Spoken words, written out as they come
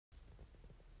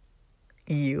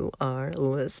You are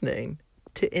listening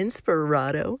to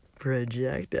Inspirato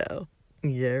Projecto.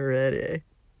 Get ready.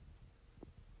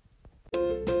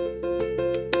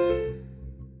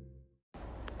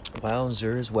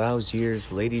 Wowzers,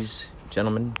 wowzers, ladies,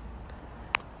 gentlemen,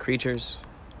 creatures,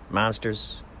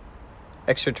 monsters,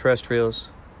 extraterrestrials,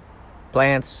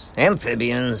 plants,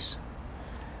 amphibians,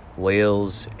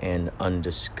 whales, and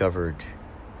undiscovered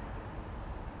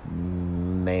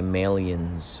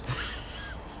mammalians.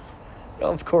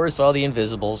 Of course, all the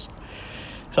invisibles.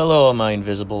 Hello, my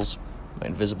invisibles, my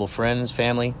invisible friends,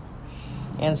 family,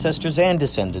 ancestors, and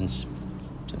descendants.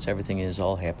 Since everything is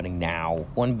all happening now,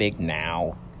 one big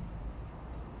now.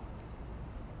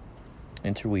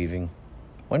 Interweaving,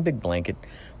 one big blanket.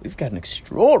 We've got an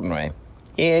extraordinary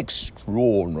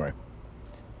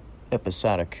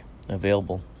episodic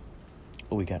available.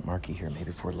 Oh, we got Marky here. Maybe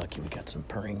if we're lucky, we got some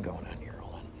purring going on here.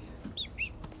 Hold on.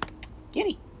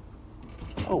 Kitty.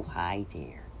 Oh, hi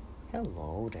there.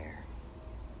 Hello there.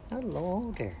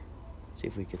 Hello there. Let's see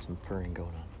if we get some purring going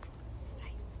on. Hi.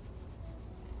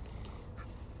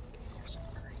 Here's some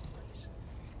purring, please.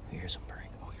 Here's some purring.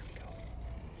 Oh, here we go.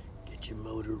 Get your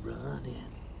motor running.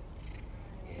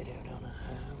 Head out on the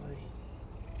highway.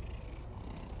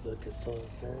 Looking for a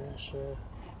furniture.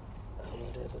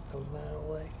 Whatever come my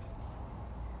way.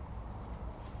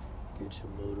 Get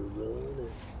your motor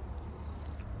running.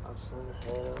 I'll send a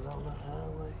head out on the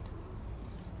highway.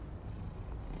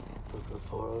 Looking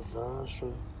for a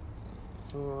furniture.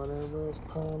 Whatever's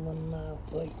coming my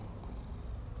way.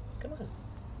 Come on.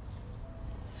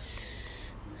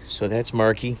 So that's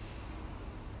Marky.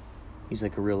 He's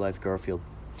like a real-life Garfield.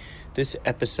 This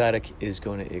episodic is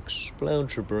going to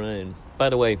explode your brain. By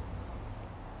the way,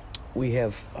 we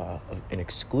have an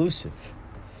exclusive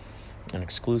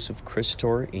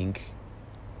Crystor Inc.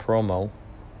 promo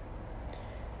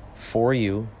for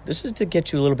you. This is to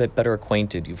get you a little bit better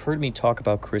acquainted. You've heard me talk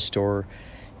about Crystor.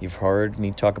 You've heard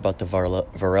me talk about the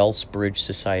Varels Bridge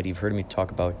Society. You've heard me talk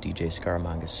about DJ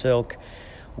Scaramanga Silk,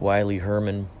 Wiley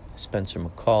Herman, Spencer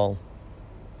McCall,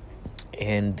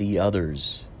 and the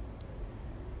others.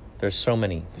 There's so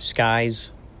many. The skies.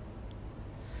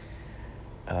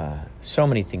 So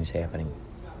many things happening.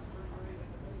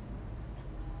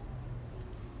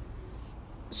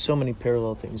 So many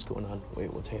parallel things going on.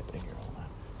 Wait, what's happening here? Hold on.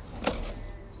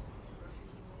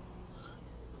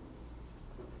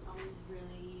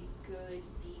 Really good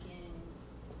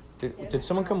vegan. Did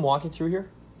someone come walking through here?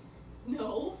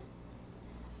 No.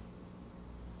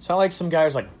 Sound like some guy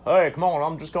was like, "Hey, come on,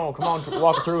 I'm just going to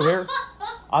walking through here."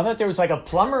 I thought there was like a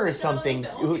plumber or something.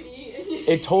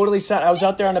 It totally sounded. I was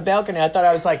out there on the balcony. I thought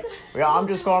I was like, "Yeah, I'm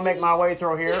just going to make my way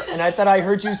through here," and I thought I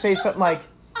heard you say something like,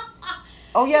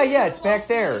 "Oh yeah, it's back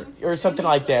there," or something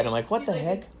like that. I'm like, "What the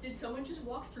heck?" Did someone just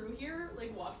walk through here?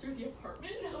 Like walk through the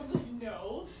apartment? And I was like,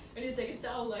 "No." And he's like, "It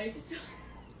sounded like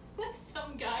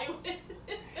some guy with."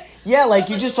 Yeah, like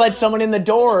you just let someone in the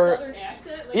door. Southern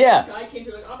accent. Like, yeah. Some guy came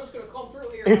through like, "I'm just gonna come through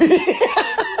here."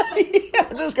 Yeah,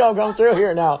 I'm just gonna come through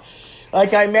here now.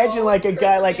 Like I imagine like a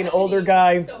guy, like an older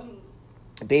guy,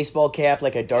 baseball cap,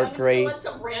 like a dark gray. Let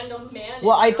some random man.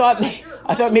 Well, I thought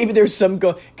maybe there's some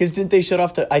because didn't they shut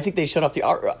off I think they shut off the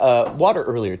water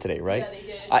earlier today, right? Yeah,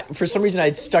 they did. For some reason,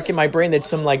 I stuck in my brain that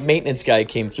some like maintenance guy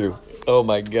came through. Oh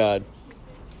my god!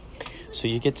 So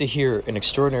you get to hear an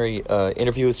extraordinary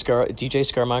interview with DJ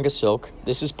Scaramanga Silk.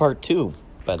 This is part 2,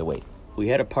 by the way. We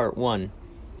had a part 1.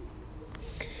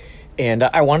 And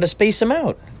I wanted to space them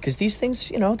out because these things,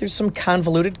 there's some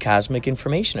convoluted cosmic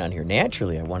information on here.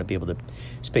 Naturally, I want to be able to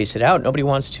space it out. Nobody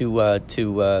wants to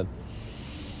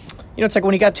it's like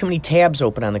when you got too many tabs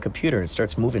open on the computer, it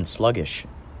starts moving sluggish.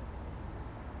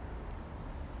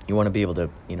 You want to be able to,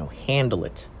 handle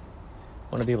it.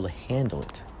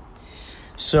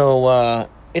 So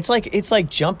it's like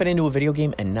jumping into a video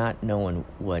game and not knowing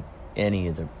what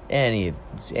any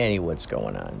what's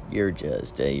going on. You're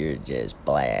just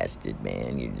blasted,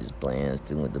 man. You're just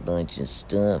blasted with a bunch of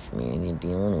stuff, man. You're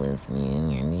dealing with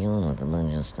a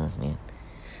bunch of stuff, man.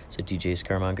 So DJ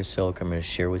Scaramanga Silk, I'm going to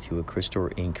share with you a Crystor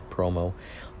Inc. promo.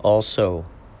 Also,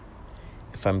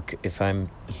 if I'm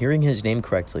hearing his name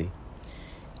correctly,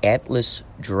 Atlas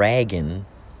Dragon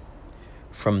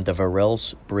from the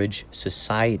Varels Bridge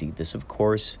Society. This of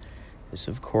course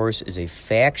is a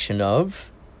faction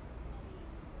of,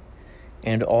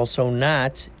 and also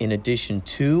not in addition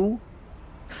to,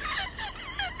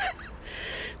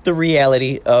 the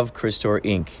reality of Crystor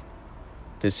Inc.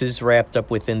 This is wrapped up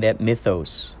within that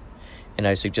mythos. And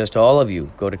I suggest all of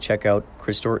you go to check out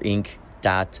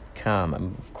CrystorInc.com.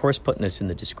 I'm, of course, putting this in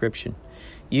the description.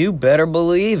 You better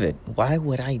believe it. Why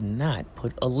would I not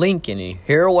put a link in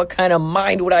here? What kind of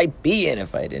mind would I be in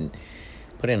if I didn't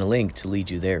put in a link to lead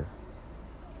you there.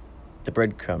 The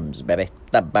breadcrumbs, baby.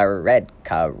 The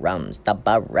breadcrumbs. The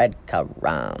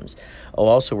breadcrumbs. Oh,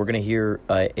 also, we're going to hear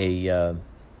a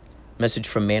message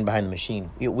from Man Behind the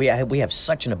Machine. We have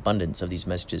such an abundance of these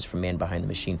messages from Man Behind the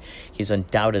Machine. He's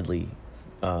undoubtedly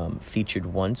featured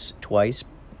once, twice,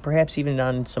 perhaps even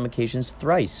on some occasions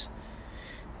thrice.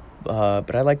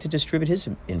 But I like to distribute his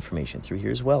information through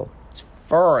here as well. It's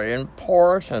very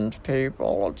important,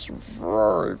 people. It's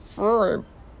very, very,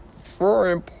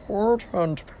 very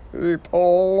important,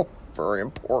 people. Very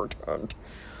important.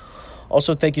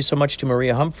 Also, thank you so much to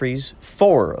Maria Humphreys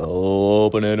for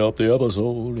opening up the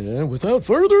episode. And without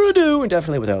further ado, and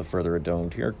definitely without further ado,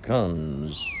 here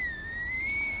comes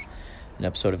an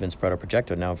episode of Inspirato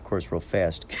Projecto. Now, of course, real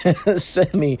fast.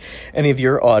 Send me any of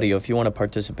your audio if you want to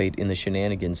participate in the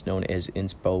shenanigans known as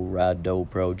Inspirato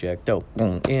Projecto.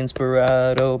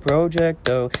 Inspirato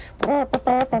Projecto.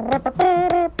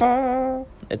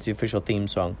 That's the official theme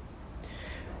song.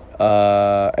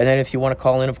 And then if you want to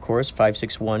call in, of course,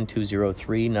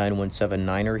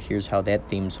 561-203-9179. Here's how that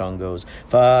theme song goes.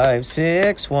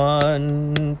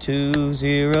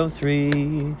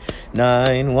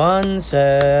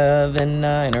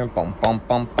 561-203-9179. Bum, bum,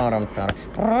 bum, bum, bum.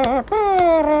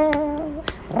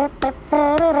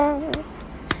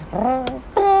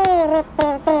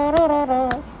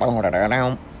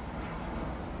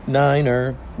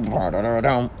 Niner.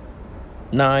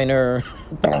 Niner.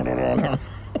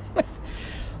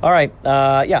 All right,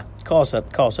 yeah, call us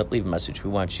up, leave a message.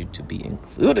 We want you to be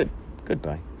included.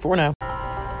 Goodbye for now.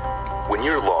 When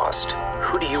you're lost,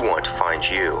 who do you want to find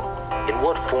you? In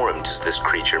what form does this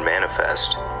creature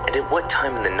manifest? And at what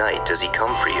time in the night does he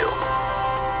come for you?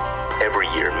 Every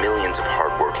year, millions of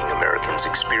hardworking Americans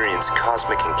experience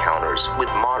cosmic encounters with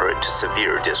moderate to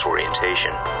severe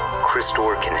disorientation.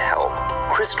 Cristor can help.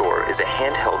 Cristor is a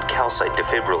handheld calcite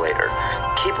defibrillator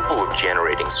capable of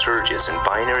generating surges and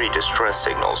binary distress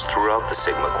signals throughout the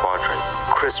Sigma Quadrant.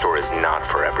 Cristor is not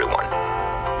for everyone.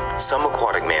 Some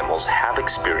aquatic mammals have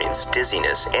experienced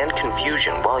dizziness and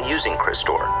confusion while using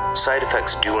Cristor. Side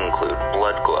effects do include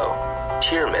blood glow,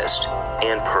 tear mist,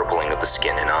 and purpling of the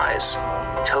skin and eyes.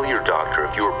 Tell your doctor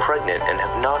if you are pregnant and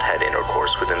have not had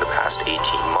intercourse within the past 18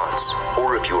 months,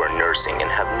 or if you are nursing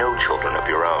and have no children of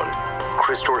your own.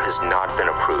 Cristor has not been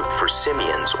approved for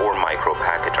simians or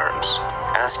micropachyderms.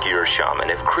 Ask your shaman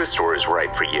if Cristor is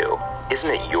right for you. Isn't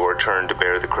it your turn to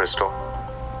bear the crystal?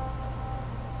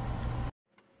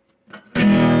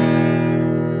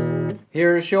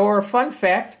 Here's your fun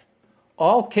fact.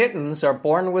 All kittens are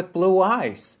born with blue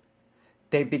eyes.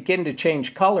 They begin to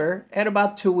change color at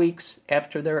about 2 weeks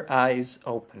after their eyes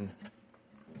open.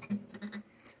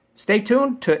 Stay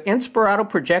tuned to Inspirato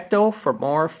Projecto for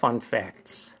more fun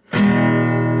facts.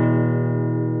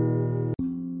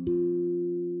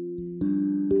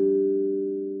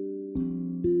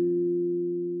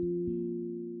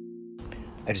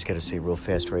 I just got to say real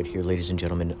fast right here, ladies and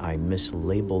gentlemen, I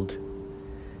mislabeled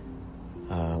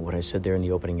what I said there in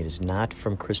the opening. It is not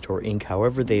from Cristor Inc.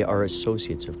 However, they are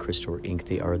associates of Cristor Inc.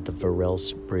 They are the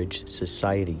Verels Bridge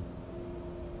Society.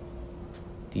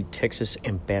 The Texas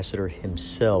ambassador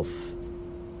himself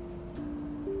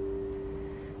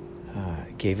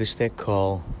gave us that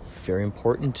call. Very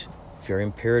important, very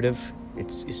imperative.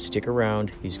 Stick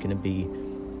around. He's going to be,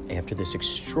 after this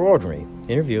extraordinary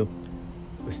interview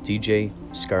with DJ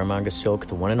Scaramanga Silk,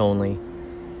 the one and only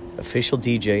official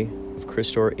DJ of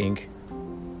Cristor Inc.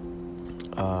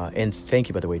 And thank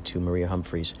you, by the way, to Maria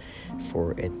Humphreys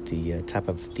for, at the top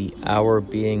of the hour,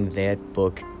 being that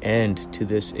book and to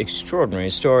this extraordinary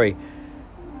story.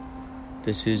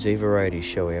 This is a variety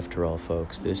show, after all,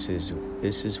 folks. This is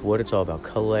what it's all about.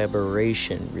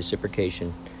 Collaboration,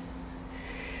 reciprocation,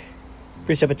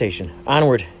 precipitation,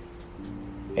 onward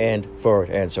and forward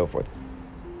and so forth.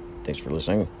 Thanks for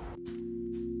listening.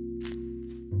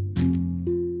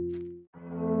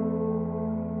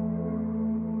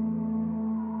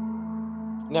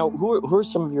 Now, who are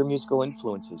some of your musical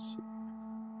influences?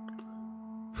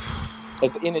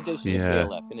 In addition to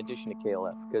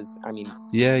KLF, because I mean...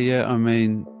 Yeah, I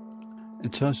mean, in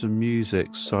terms of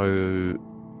music, so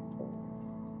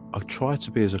I try to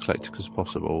be as eclectic as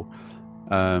possible,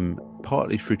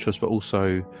 partly through choice, but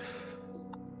also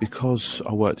because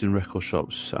I worked in record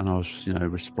shops and I was,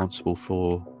 responsible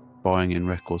for buying in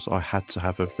records, I had to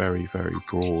have a very, very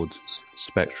broad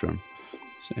spectrum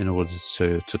in order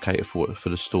to cater for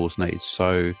the store's needs.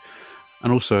 So,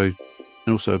 and also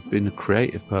being a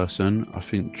creative person, I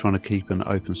think trying to keep an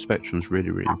open spectrum is really,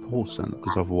 really important,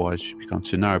 because otherwise you become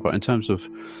too narrow. But in terms of,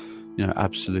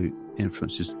 absolute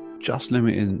influences, just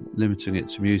limiting it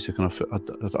to music, and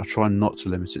I try not to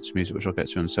limit it to music, which I'll get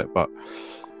to in a sec. But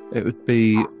it would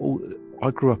be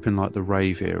I grew up in like the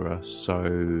rave era,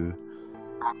 so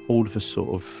all of the sort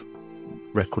of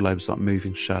record labels like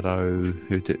Moving Shadow,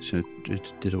 who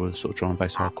did all the sort of drum and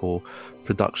bass hardcore,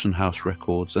 Production House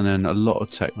Records, and then a lot of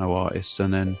techno artists,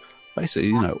 and then basically,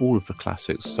 you know, all of the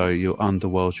classics. So your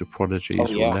Underworlds, your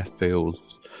Prodigies, your Left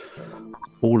Fields,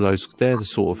 all of those, they're the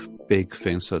sort of big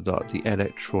things. So the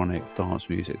electronic dance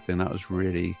music thing, that was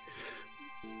really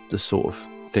the sort of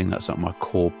thing that's at my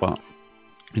core. But,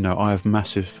 you know, I have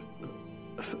massive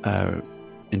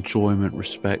enjoyment,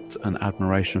 respect and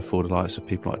admiration for the likes of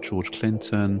people like George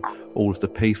Clinton, all of the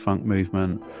P-Funk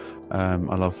movement. I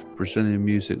love Brazilian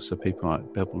music, so people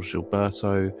like Bebel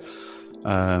Gilberto,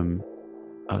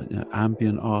 you know,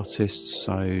 ambient artists,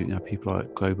 so, you know, people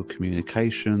like Global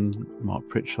Communication, Mark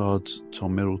Pritchard,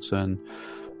 Tom Middleton,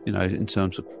 you know, in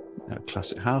terms of, you know,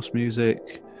 classic house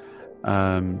music,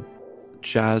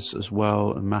 jazz as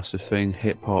well, a massive thing,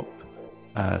 hip-hop,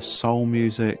 soul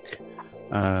music,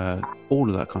 all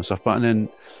of that kind of stuff. But and then,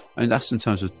 I mean, that's in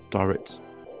terms of direct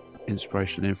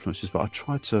inspiration and influences, but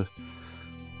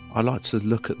I like to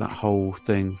look at that whole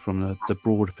thing from the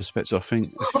broader perspective. I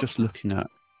think if you're just looking at,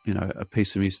 you know, a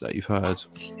piece of music that you've heard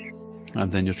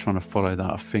and then you're trying to follow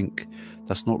that, I think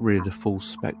that's not really the full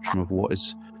spectrum of what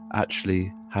is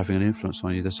actually having an influence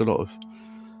on you. There's a lot of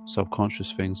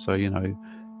subconscious things. So, you know,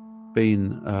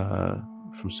 being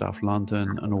from South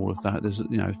London and all of that, there's,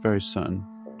 you know, very certain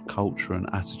culture and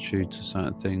attitude to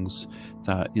certain things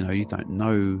that, you know, you don't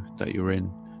know that you're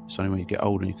in. It's only when you get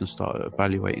older and you can start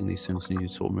evaluating these things and you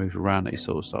sort of move around that you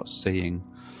sort of start seeing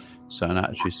certain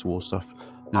attitudes towards stuff.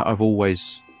 Now, I've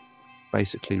always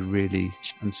basically really,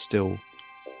 and still,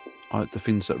 the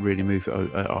things that really move it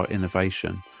are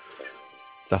innovation.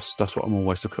 That's what I'm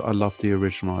always looking at. I love the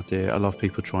original idea. I love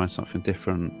people trying something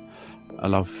different. I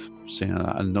love seeing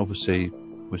that. And obviously,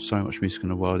 with so much music in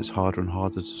the world, it's harder and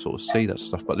harder to sort of see that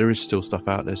stuff. But there is still stuff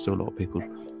out there. Still a lot of people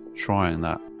trying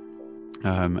that.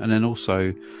 And then also,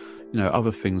 you know,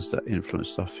 other things that influence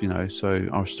stuff. You know, so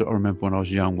I remember when I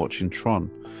was young watching Tron,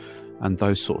 and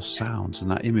those sort of sounds and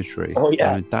that imagery. Oh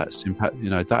yeah, I mean, that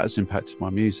has impacted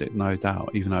my music, no doubt.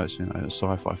 Even though it's, you know, a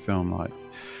sci-fi film, like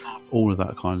all of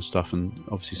that kind of stuff, and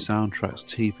obviously soundtracks,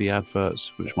 TV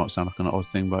adverts, which might sound like an odd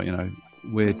thing, but, you know,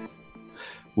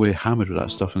 we're hammered with that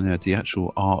stuff, and, you know, the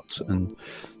actual art and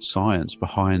science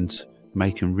behind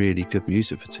making really good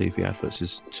music for TV adverts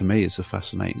is, to me, it's a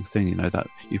fascinating thing. You know, that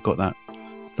you've got that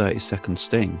 30-second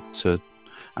sting to.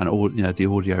 And all, you know, the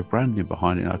audio branding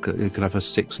behind it. You know, it could have a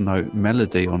 6-note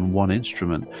melody on one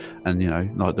instrument, and, you know,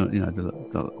 like the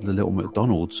little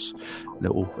McDonald's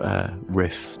little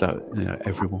riff that, you know,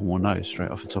 everyone will know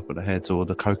straight off the top of their heads, or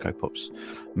the Cocoa Pops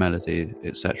melody,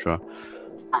 etc.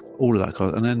 All of that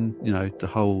kind of, and then, you know, the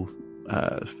whole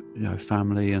you know,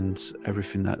 family and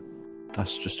everything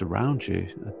that's just around you,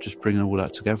 just bringing all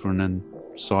that together, and then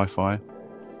sci-fi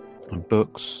and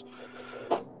books.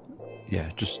 Yeah,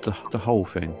 just the whole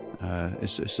thing.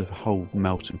 It's a whole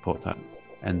melting pot that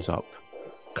ends up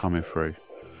coming through.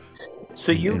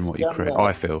 So in what you create,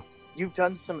 I feel. You've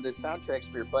done some of the soundtracks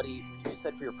for your buddy. You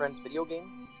said for your friend's video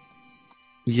game.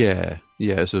 Yeah.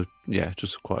 It's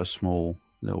just quite a small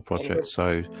little project.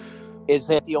 So, is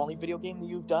that the only video game that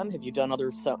you've done? Have you done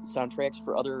other soundtracks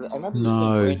for other? I remember you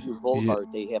no, saying Grand Theft Boulevard.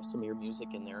 They have some of your music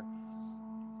in there.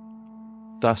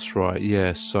 That's right.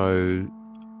 Yeah. So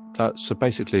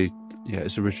basically. Yeah,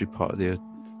 it's originally part of the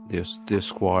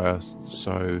Esquire.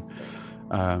 So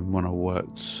when I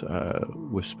worked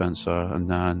with Spencer, and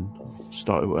then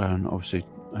started obviously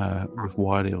with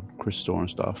Wiley on Chris Store and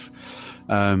stuff.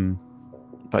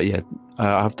 But yeah,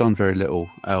 I've done very little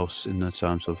else in the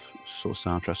terms of sort of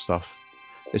soundtrack stuff.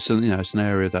 It's it's an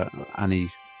area that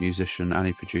any musician,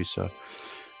 any producer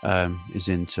is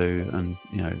into, and,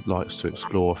 you know, likes to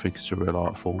explore. I think it's a real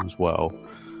art form as well.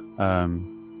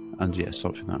 And yeah,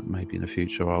 something that maybe in the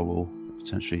future I will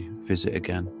potentially visit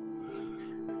again.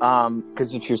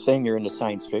 Because if you're saying you're into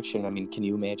science fiction, I mean, can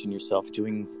you imagine yourself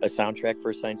doing a soundtrack for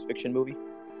a science fiction movie?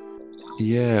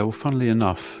 Yeah, well, funnily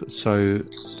enough, so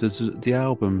the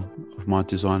album of my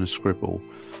Designer Scribble,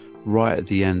 right at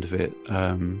the end of it,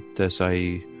 there's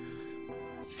a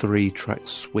 3-track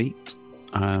suite.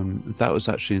 That was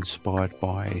actually inspired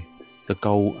by the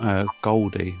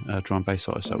Goldie, drum bass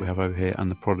artist that we have over here, and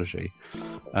the Prodigy.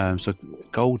 So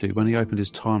Goldie, when he opened his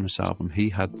Timeless album, he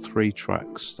had 3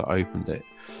 tracks that opened it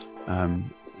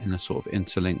in a sort of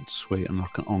interlinked suite and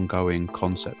like an ongoing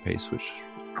concept piece, which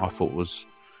I thought was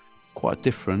quite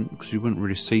different because you wouldn't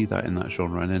really see that in that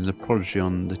genre. And then the Prodigy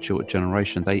on the Chilted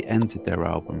Generation, they ended their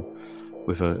album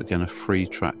with a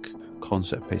 3-track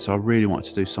concept piece. So I really wanted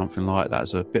to do something like that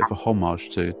as a bit of a homage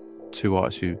to two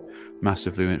artists who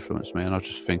massively influenced me, and I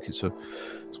just think it's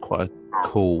quite a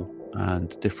cool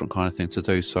and different kind of thing to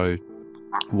do. So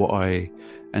what I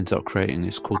ended up creating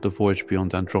is called the Voyage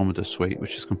Beyond Andromeda Suite,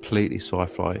 which is completely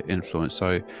sci-fi influence.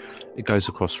 So it goes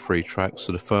across 3 tracks.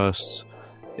 So the first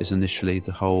is initially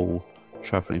the whole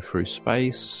traveling through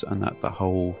space and that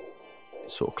whole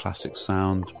sort of classic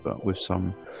sound, but with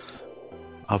some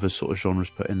other sort of genres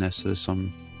put in there. So there's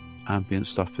some ambient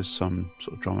stuff, there's some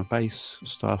sort of drum and bass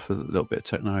stuff, a little bit of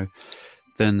techno.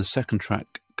 Then the second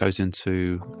track goes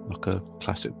into like a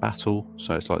classic battle,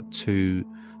 so it's like 2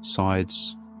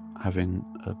 sides having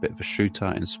a bit of a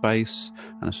shootout in space,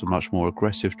 and it's a much more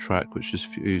aggressive track which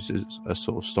just uses a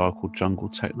sort of style called jungle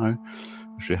techno,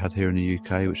 which we had here in the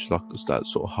UK, which is like that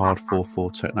sort of hard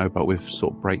 4/4 techno but with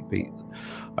sort of breakbeat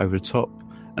over the top.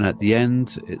 And at the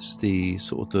end it's the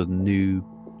sort of the new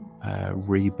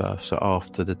rebirth, so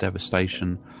after the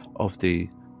devastation of the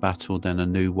battle then a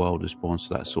new world is born,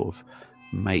 so that sort of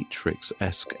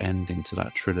Matrix-esque ending to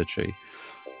that trilogy.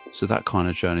 So that kind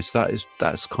of journey, so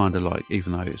that's kind of like,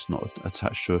 even though it's not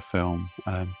attached to a film,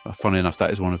 funny enough,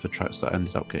 that is one of the tracks that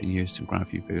ended up getting used in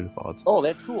Grandview Boulevard. Oh,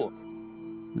 that's cool.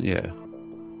 Yeah.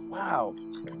 Wow.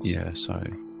 Yeah, so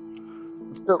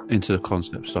So into the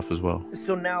concept stuff as well.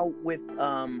 So now with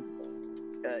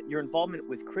your involvement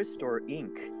with Crystor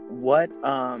Inc., what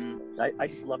I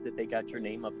just love that they got your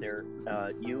name up there.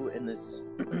 You and this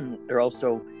they're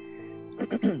also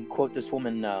quote this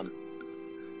woman,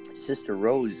 Sister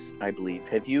Rose, I believe.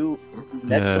 Have you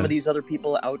met some of these other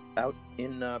people out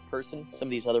in person? Some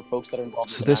of these other folks that are involved.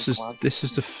 So this is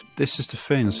the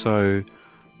thing. So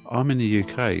I'm in the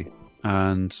UK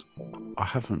and I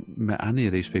haven't met any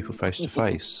of these people face to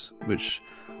face, which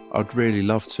I'd really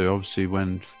love to. Obviously,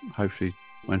 hopefully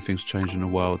when things change in the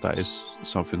world, that is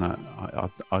something that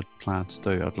I'd plan to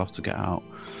do. I'd love to get out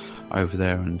over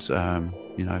there and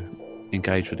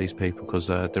engage with these people, because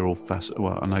they're all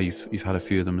well, I know you've had a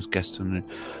few of them as guests on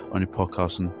your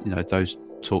podcast, and those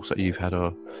talks that you've had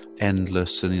are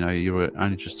endless, and you're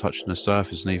only just touching the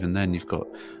surface, and even then you've got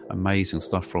amazing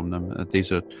stuff from them.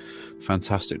 These are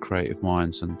fantastic creative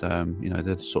minds, and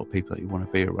they're the sort of people that you want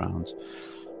to be around.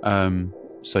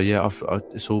 So yeah,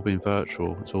 it's all been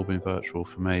virtual. It's all been virtual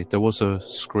for me. There was a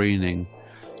screening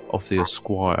of the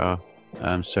Esquire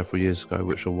several years ago,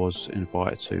 which I was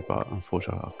invited to, but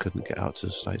unfortunately I couldn't get out to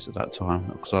the States at that time,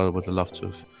 because I would have loved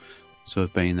to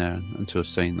have been there and to have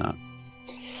seen that.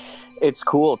 It's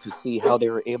cool to see how they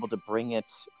were able to bring it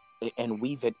and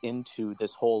weave it into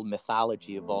this whole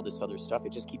mythology of all this other stuff.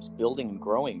 It just keeps building and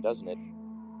growing, doesn't it?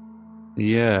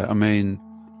 Yeah, I mean,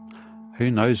 who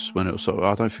knows when it'll stop?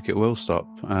 I don't think it will stop.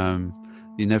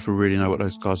 You never really know what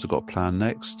those guys have got planned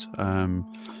next.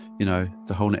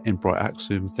 The whole In Bright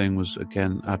Axiom thing was,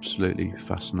 again, absolutely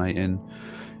fascinating.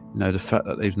 The fact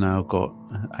that they've now got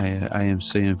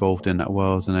AMC involved in that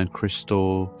world, and then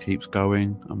Crystor keeps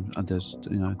going, and there's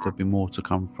there'll be more to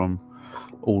come from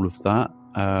all of that.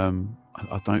 I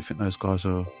don't think those guys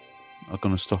are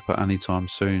going to stop at any time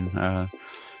soon. I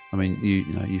mean,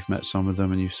 you've met some of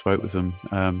them and you've spoke with them.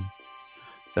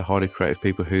 They're highly creative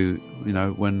people who,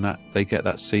 when they get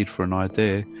that seed for an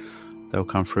idea, they'll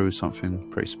come through with something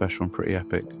pretty special and pretty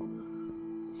epic.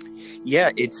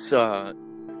 Yeah, it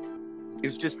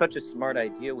was just such a smart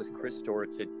idea with Crystor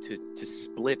to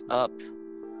split up,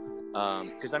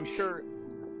 because I'm sure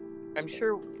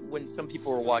when some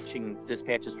people are watching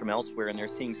Dispatches from Elsewhere and they're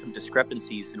seeing some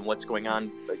discrepancies in what's going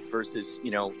on versus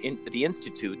in the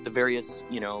Institute, the various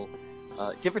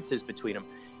differences between them.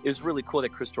 It was really cool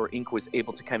that Crystor Inc. was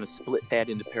able to kind of split that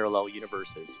into parallel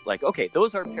universes. Like, okay,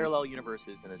 those are parallel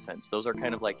universes in a sense. Those are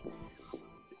kind of like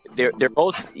they're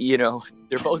both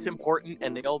they're both important,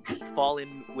 and they all fall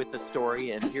in with the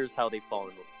story. And here's how they fall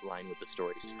in line with the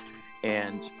story.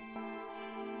 And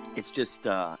it's just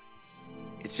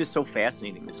so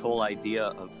fascinating, this whole idea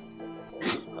of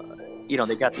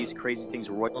they got these crazy things: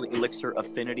 royal elixir,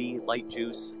 affinity, light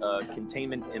juice,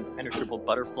 containment, impenetrable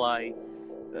butterfly.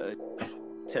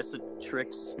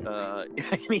 Tessatrix. I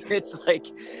mean, it's like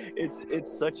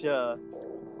it's such a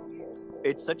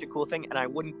cool thing, and I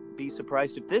wouldn't be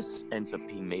surprised if this ends up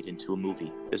being made into a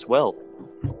movie as well.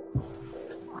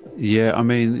 Yeah, I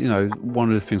mean, one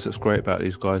of the things that's great about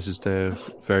these guys is they're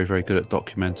very, very good at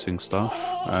documenting stuff,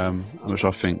 which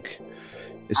I think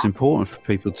it's important for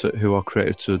people who are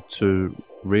creative to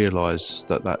realise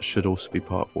that should also be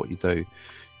part of what you do.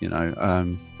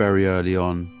 Very early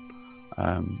on,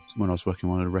 when I was working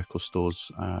in one of the record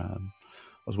stores, I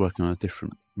was working on a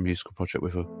different musical project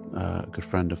with a good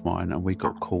friend of mine, and we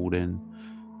got called in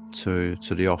to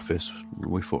the office.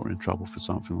 We thought we were in trouble for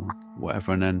something or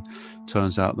whatever, and then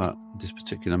turns out that this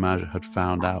particular manager had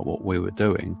found out what we were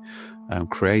doing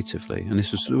creatively, and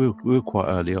this was we were quite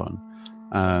early on,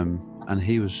 and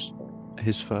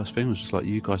his first thing was just like,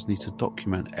 you guys need to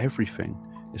document everything.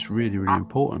 It's really, really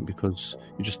important, because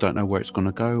you just don't know where it's going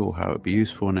to go or how it'd be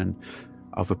useful, and then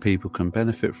other people can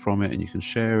benefit from it, and you can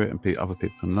share it, and other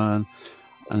people can learn.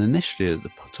 And initially at the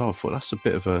time, I thought that's a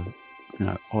bit of a,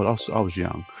 I was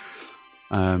young.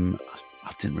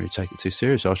 I didn't really take it too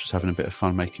seriously. I was just having a bit of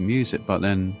fun making music. But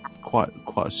then quite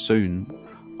soon,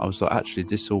 I was like, actually,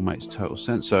 this all makes total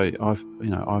sense. So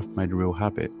I've made a real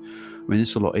habit. I mean,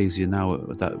 it's a lot easier now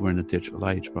that we're in a digital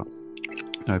age, but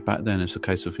back then it's a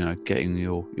case of getting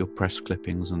your press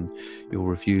clippings and your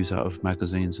reviews out of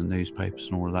magazines and newspapers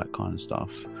and all of that kind of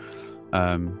stuff.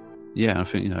 I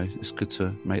think it's good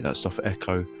to make that stuff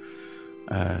echo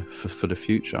for the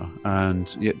future.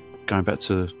 And going back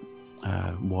to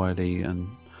Wiley and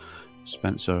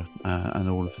Spencer and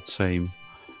all of the team,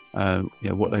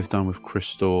 what they've done with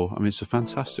Crystal, I mean, it's a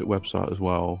fantastic website as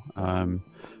well.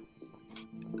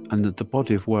 And the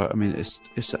body of work, I mean, it's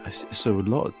a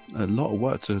lot of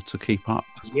work to keep up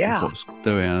with what's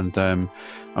doing. And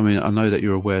I mean, I know that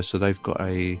you're aware, so they've got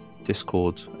a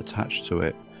Discord attached to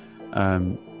it,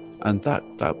 and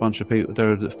that bunch of people,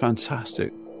 they're a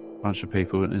fantastic bunch of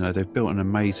people. They've built an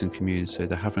amazing community.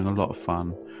 They're having a lot of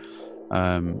fun.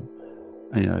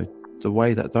 The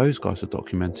way that those guys are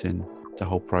documenting the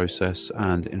whole process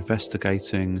and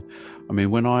investigating. I mean,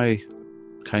 when I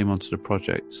came onto the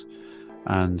project,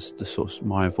 and the sort of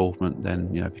my involvement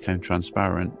then became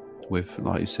transparent with,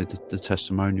 like you said, the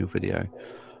testimonial video.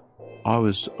 I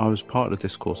was part of the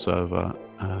Discord server,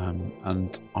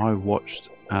 and I watched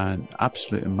an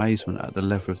absolute amazement at the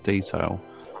level of detail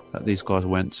that these guys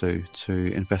went to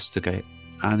investigate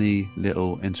any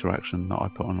little interaction that I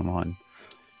put online.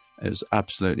 It was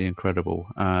absolutely incredible,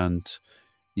 and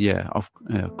I've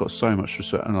got so much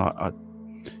respect, and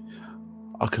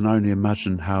I can only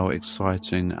imagine how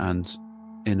exciting and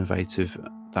innovative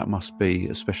that must be,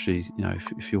 especially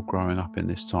if you're growing up in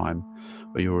this time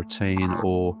where you're a teen,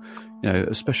 or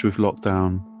especially with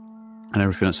lockdown and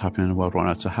everything that's happening in the world right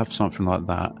now, to have something like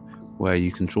that where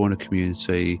you can join a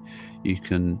community, you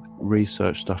can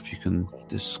research stuff, you can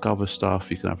discover stuff,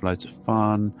 you can have loads of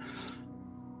fun,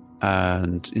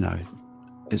 and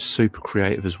it's super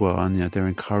creative as well. And they're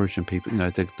encouraging people.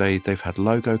 They've had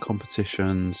logo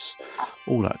competitions,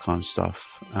 all that kind of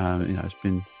stuff. It's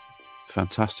been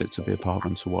fantastic to be a part of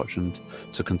and to watch, and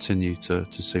to continue to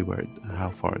see how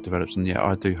far it develops. And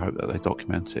I do hope that they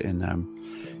document it in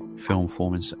film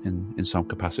form in some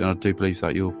capacity. And I do believe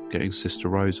that you're getting Sister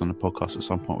Rose on the podcast at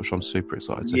some point, which I'm super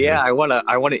excited to hear. I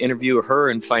want to interview her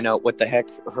and find out what the heck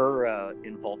her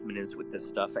involvement is with this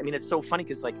stuff. I mean, it's so funny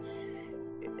because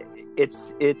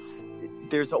it's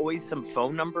there's always some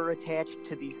phone number attached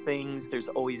to these things. There's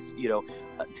always,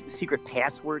 secret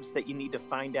passwords that you need to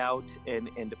find out and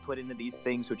to put into these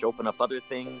things, which open up other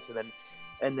things.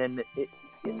 And then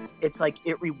it's like,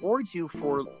 it rewards you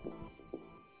for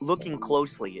looking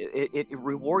closely. It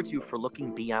rewards you for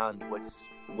looking beyond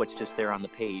what's just there on the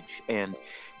page and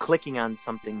clicking on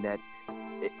something that,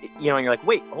 and you're like,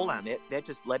 wait, hold on, that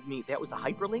just led me, that was a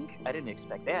hyperlink? I didn't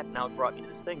expect that. Now it brought me to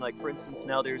this thing. Like, for instance,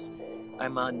 now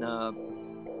I'm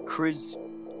on Chris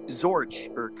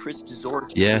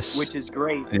Zorch, yes, which is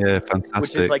great. Yeah, fantastic.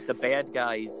 Which is like the bad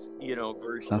guys,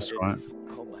 version. That's right.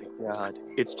 Oh my God,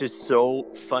 it's just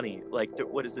so funny. Like,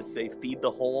 what does this say? Feed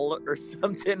the hole or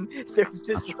something? There's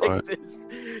just That's like right. this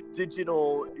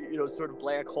digital, sort of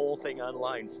black hole thing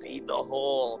online. Feed the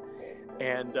hole,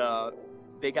 and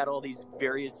they got all these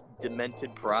various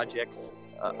demented projects,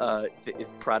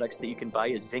 products that you can buy.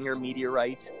 A Zinger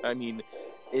meteorite. I mean,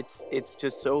 it's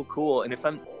just so cool. And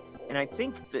I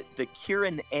think that the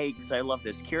Kieran eggs, I love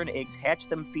this. Kieran eggs, hatch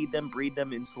them, feed them, breed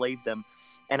them, enslave them.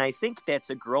 And I think that's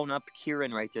a grown-up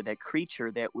Kieran right there, that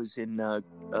creature that was in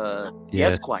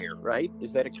Esquire, right?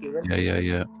 Is that a Kieran?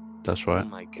 Yeah. That's right. Oh,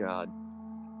 my God.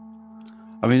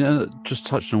 I mean, just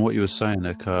touching on what you were saying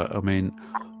there, Kurt, I mean,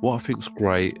 what I think is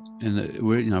great,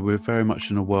 we're very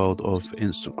much in a world of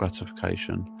instant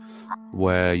gratification,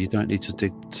 where you don't need to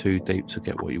dig too deep to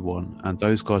get what you want. And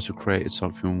those guys have created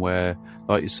something where,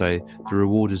 like you say, the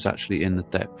reward is actually in the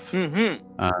depth. Mm-hmm.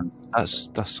 And that's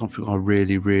something I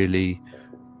really, really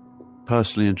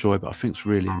personally enjoy, but I think it's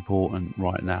really important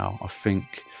right now. I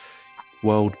think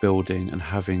world building and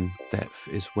having depth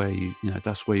is where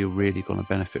that's where you're really going to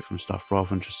benefit from stuff, rather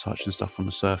than just touching stuff on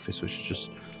the surface, which is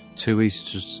just too easy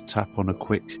to just tap on a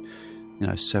quick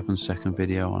 7-second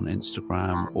video on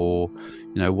Instagram, or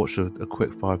watch a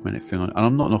quick 5-minute thing and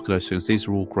I'm not knocking those things. These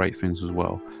are all great things as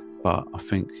well, but I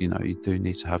think you do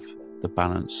need to have the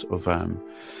balance of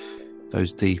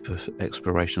those deeper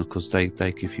explorations, because they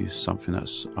give you something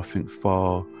that's, I think,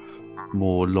 far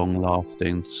more long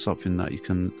lasting, something that you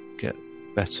can get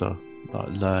better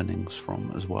learnings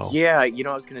from as well. Yeah, I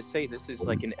was going to say, this is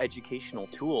like an educational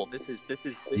tool. This is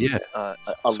a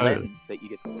lens that you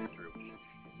get to look through.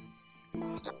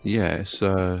 Yeah, it's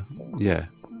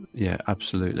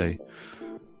absolutely.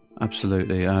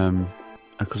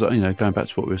 Because going back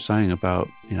to what we were saying about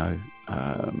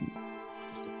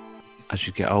as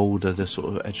you get older, the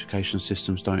sort of education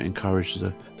systems don't encourage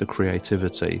the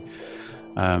creativity.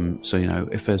 So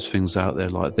if there's things out there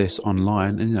like this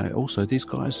online, and also these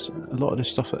guys, a lot of the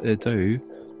stuff that they do,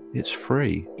 it's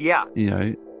free. Yeah.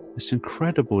 It's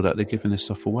incredible that they're giving this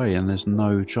stuff away and there's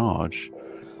no charge.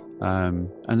 And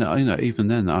even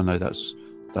then, I know that's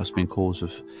been cause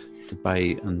of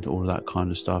debate and all that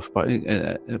kind of stuff. But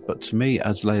to me, it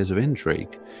adds layers of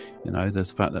intrigue. The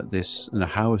fact that this,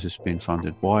 how is this being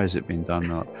funded? Why is it being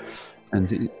done?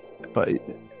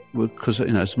 Because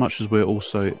as much as we're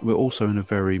also in a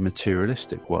very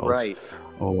materialistic world, right,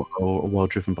 or a world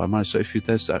driven by money. So if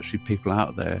there's actually people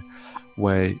out there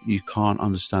where you can't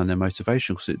understand their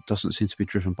motivation because it doesn't seem to be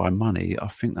driven by money, I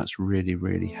think that's really,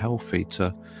 really healthy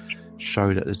to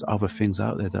show that there's other things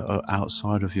out there that are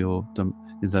outside of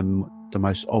the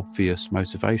most obvious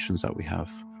motivations that we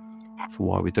have for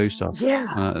why we do stuff.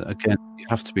 Yeah. Again, you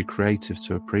have to be creative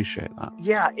to appreciate that.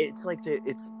 Yeah, it's like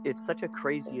it's such a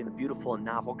crazy and beautiful and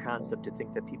novel concept to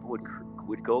think that people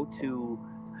would go to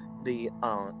the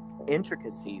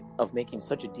intricacy of making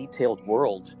such a detailed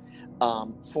world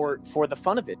for the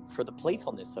fun of it, for the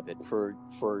playfulness of it,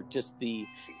 for just the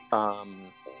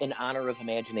in honor of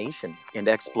imagination and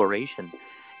exploration.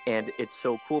 And it's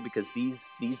so cool because these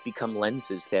become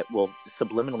lenses that will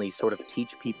subliminally sort of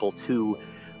teach people to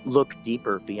look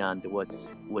deeper beyond what's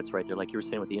right there. Like you were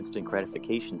saying with the instant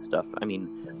gratification stuff. I mean,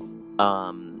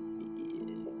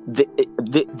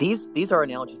 these are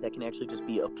analogies that can actually just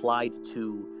be applied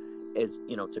to, as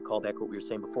to call back what we were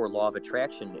saying before, law of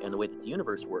attraction and the way that the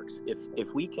universe works.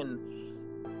 If we can,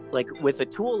 like with a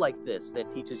tool like this that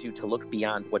teaches you to look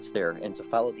beyond what's there and to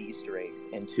follow the Easter eggs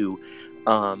and to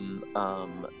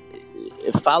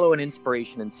follow an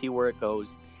inspiration and see where it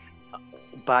goes,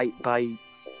 by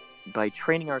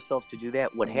training ourselves to do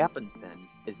that, what happens then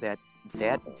is that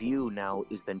view now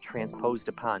is then transposed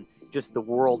upon just the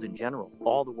world in general,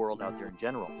 all the world out there in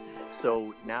general.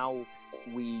 So now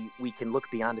we can look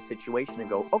beyond a situation and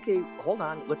go, okay, hold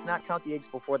on, let's not count the eggs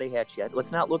before they hatch yet.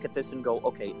 Let's not look at this and go,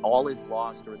 okay, all is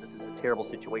lost, or this is a terrible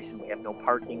situation. We have no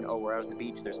parking. Oh, we're out at the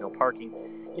beach. There's no parking.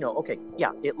 Okay,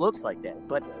 yeah, it looks like that.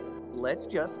 But let's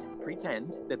just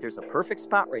pretend that there's a perfect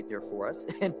spot right there for us,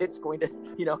 and it's going to,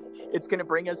 it's going to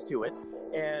bring us to it.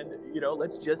 And,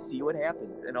 let's just see what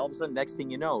happens. And all of a sudden, next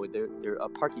thing you know, there a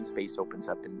parking space opens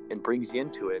up and brings you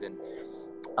into it. And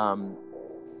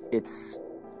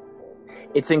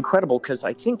it's incredible because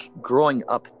I think growing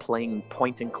up playing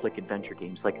point-and-click adventure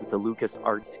games like the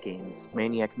LucasArts games,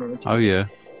 Maniac Mansion,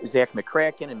 Zach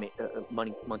McCracken, and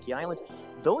Monkey Island,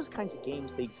 those kinds of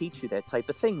games, they teach you that type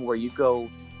of thing where you go,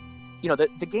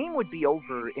 the game would be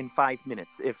over in 5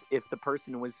 minutes if the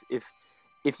person was, if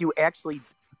you actually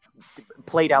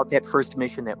played out that first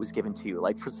mission that was given to you.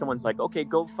 Like, for someone's like, okay,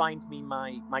 go find me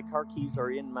my car keys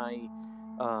are in my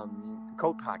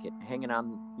coat pocket, hanging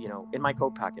on, in my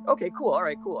coat pocket. Okay, cool. All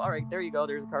right, there you go.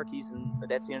 There's the car keys, and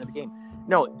that's the end of the game.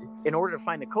 No, in order to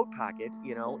find the coat pocket,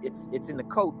 it's in the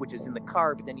coat, which is in the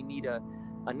car, but then you need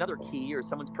another key or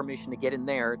someone's permission to get in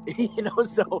there,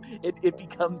 so it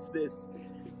becomes this.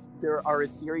 There are a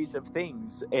series of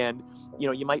things, and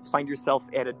you might find yourself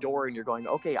at a door and you're going,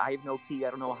 okay, I have no key.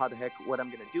 I don't know what I'm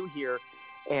going to do here.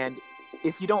 And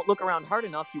if you don't look around hard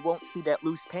enough, you won't see that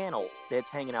loose panel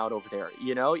that's hanging out over there.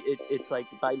 It's like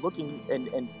by looking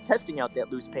and testing out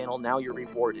that loose panel, now you're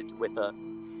rewarded with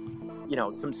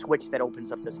some switch that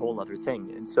opens up this whole other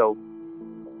thing. And so,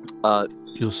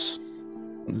 you're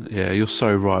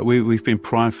so right. We've been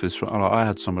primed for this. I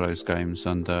had some of those games,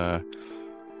 and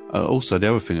also the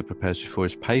other thing it prepares you for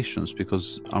is patience,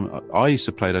 because I used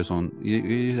to play those on.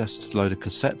 You have to load a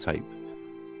cassette tape.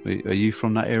 Are you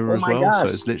from that era as well? Gosh.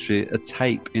 So it's literally a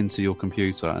tape into your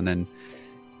computer, and then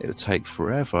it would take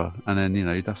forever. And then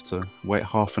you'd have to wait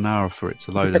half an hour for it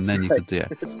to load, and then you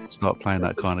could start playing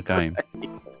that kind of game.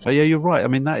 But yeah, you're right. I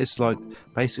mean, that is like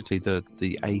basically the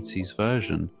 80s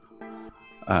version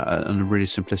on a really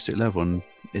simplistic level, and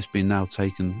it's been now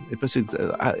taken.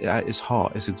 At its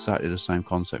heart, it's exactly the same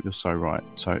concept. You're so right.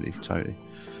 Totally.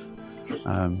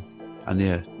 And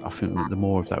yeah, I think the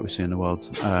more of that we see in the world,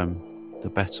 the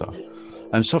better.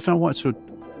 And something I wanted to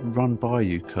run by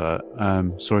you, Kurt.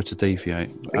 Sorry to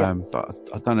deviate, but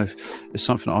I don't know if it's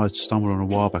something I stumbled on a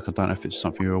while back. I don't know if it's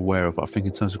something you're aware of, but I think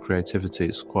in terms of creativity,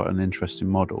 it's quite an interesting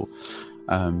model.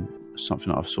 Something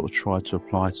that I've sort of tried to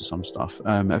apply to some stuff.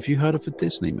 Have you heard of the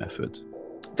Disney method?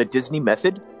 The Disney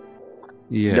method?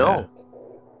 Yeah. No.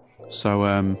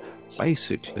 So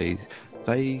basically,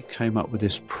 they came up with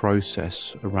this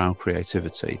process around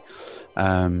creativity,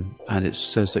 and it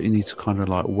says that you need to kind of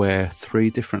like wear 3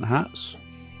 different hats,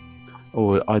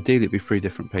 or ideally it'd be 3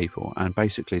 different people. And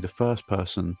basically, the first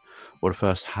person or the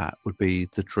first hat would be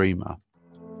the dreamer.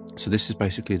 So this is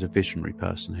basically the visionary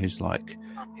person who's like,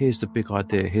 here's the big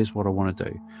idea, here's what I want to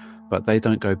do. But they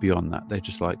don't go beyond that. They're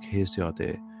just like, here's the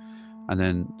idea. And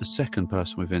then the second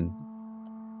person within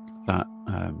that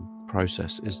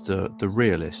process is the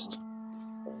realist.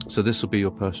 So this will be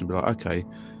your person, be like, okay,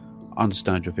 I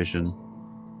understand your vision.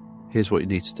 Here's what you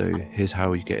need to do. Here's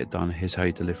how you get it done. Here's how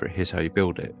you deliver it. Here's how you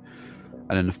build it.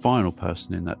 And then the final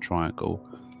person in that triangle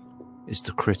is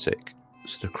the critic.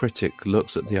 So the critic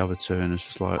looks at the other 2 and is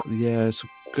just like, yeah, it's a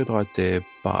good idea,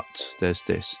 but there's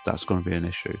this. That's going to be an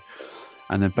issue.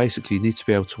 And then basically you need to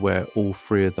be able to wear all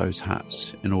 3 of those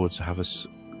hats in order to have a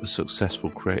successful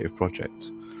creative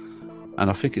project. And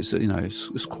I think it's, you know,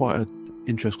 it's quite an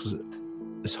interest, because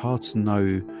it's hard to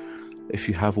know if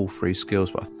you have all 3 skills,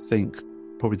 but I think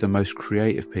probably the most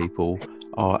creative people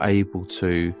are able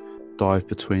to dive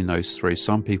between those 3.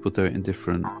 Some people do it in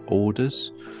different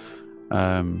orders,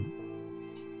 and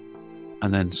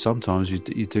then sometimes you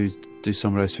do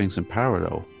some of those things in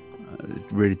parallel,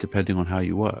 really depending on how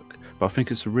you work. But I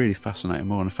think it's a really fascinating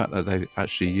model, and the fact that they've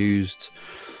actually used,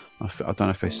 I don't know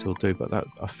if they still do, but that,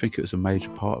 I think it was a major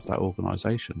part of that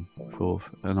organisation.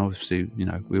 And obviously, you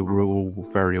know, we're all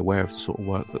very aware of the sort of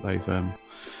work that they've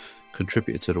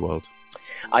contributed to the world.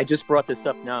 I just brought this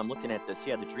up now. I'm looking at this.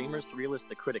 Yeah, the dreamers, the realist,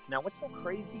 the critic. Now, what's so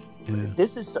crazy? Yeah.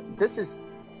 This is,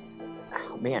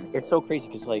 oh, man, it's so crazy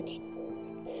because, like,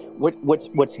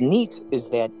 what's neat is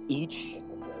that each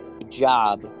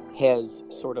job has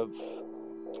sort of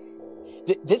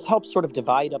this helps sort of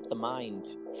divide up the mind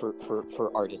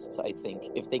for artists. I think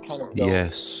if they kind of go,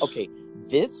 yes, okay,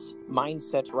 this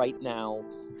mindset right now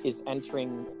is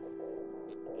entering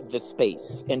the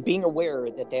space, and being aware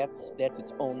that that's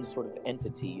its own sort of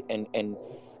entity, and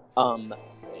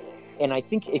I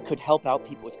think it could help out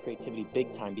people with creativity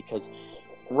big time, because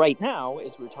right now,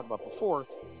 as we were talking about before,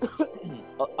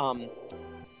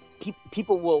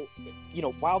 people will, you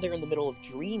know, while they're in the middle of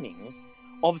dreaming,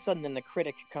 all of a sudden then the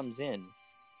critic comes in,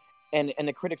 and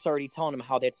the critic's already telling them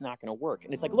how that's not going to work,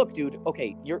 and it's like, look, dude,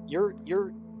 okay, you're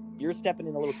stepping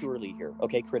in a little too early here.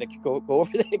 Okay, critic, go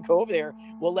over there. Go over there.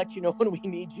 We'll let you know when we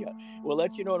need you.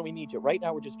 Right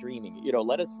now, we're just dreaming. You know,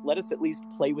 let us at least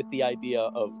play with the idea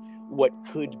of what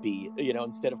could be. You know,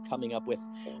 instead of coming up with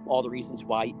all the reasons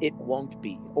why it won't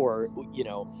be, or you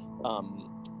know,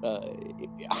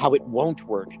 how it won't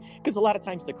work. Because a lot of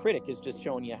times the critic is just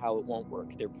showing you how it won't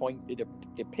work. They're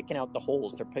picking out the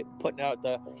holes. They're putting out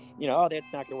the, you know, oh,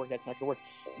 that's not gonna work. That's not gonna work.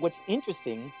 What's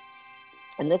interesting.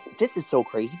 And this is so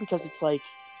crazy, because it's like,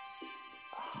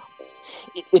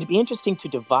 it'd be interesting to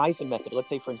devise a method. Let's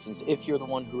say, for instance, if you're the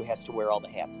one who has to wear all the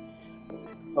hats.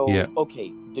 So, yeah.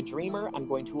 Okay, the dreamer, I'm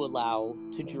going to allow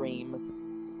to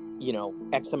dream, you know,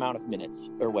 X amount of minutes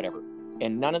or whatever.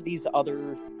 And none of these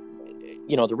other,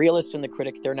 you know, the realist and the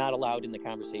critic, they're not allowed in the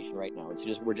conversation right now. It's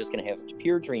just, we're just going to have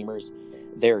pure dreamers.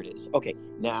 There it is. Okay,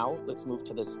 now let's move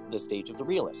to the stage of the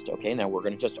realist. Okay, now we're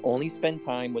going to just only spend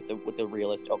time with the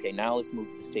realist. Okay, now let's move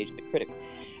to the stage of the critic.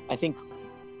 I think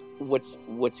what's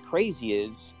crazy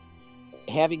is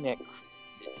having that,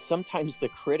 sometimes the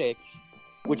critic,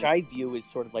 which I view as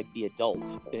sort of like the adult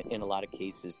in a lot of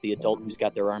cases, the adult who's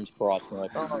got their arms crossed and they're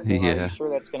like, oh, yeah. Are you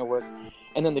sure that's going to work?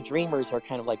 And then the dreamers are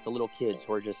kind of like the little kids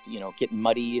who are just, you know, getting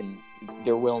muddy, and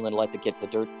they're willing to get the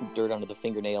dirt under the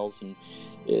fingernails and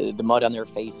the mud on their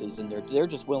faces, and they're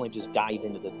just willing to just dive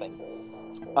into the thing.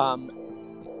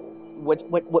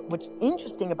 What's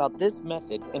interesting about this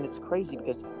method, and it's crazy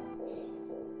because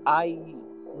I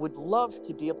would love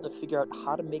to be able to figure out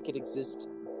how to make it exist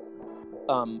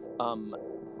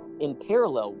in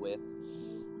parallel with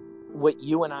what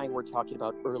you and I were talking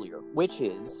about earlier, which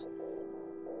is,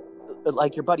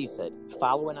 like your buddy said,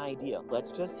 follow an idea. Let's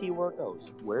just see where it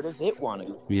goes. Where does it want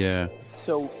to go? Yeah.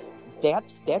 So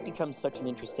that becomes such an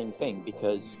interesting thing,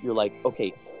 because you're like,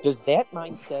 okay, does that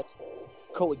mindset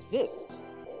coexist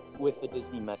with the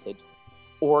Disney method,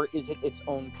 or is it its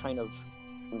own kind of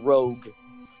rogue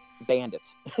bandit.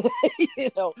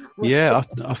 Yeah,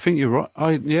 I think you're right.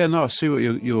 I see what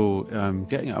you're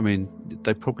getting at. I mean,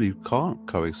 they probably can't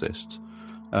coexist.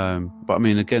 But I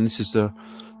mean, again, this is the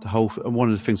whole.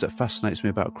 One of the things that fascinates me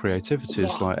about creativity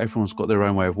is like everyone's got their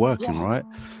own way of working, right?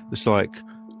 It's like,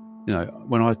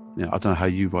 when I don't know how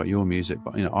you write your music,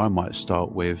 but I might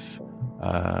start with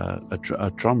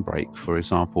a drum break, for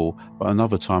example. But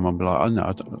another time I'm like,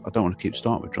 I don't want to keep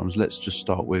starting with drums. Let's just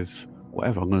start with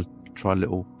whatever. I'm going to try a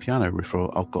little piano riff,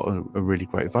 or I've got a really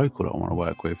great vocal that I want to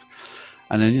work with.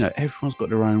 And then everyone's got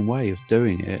their own way of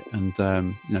doing it, and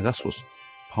that's what's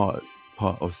part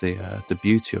of the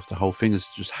beauty of the whole thing, is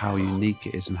just how unique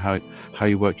it is and how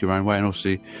you work your own way. And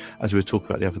obviously, as we were talking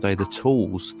about the other day, the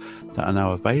tools that are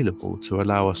now available to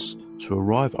allow us to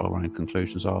arrive at our own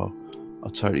conclusions are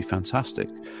totally fantastic.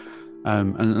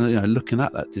 And looking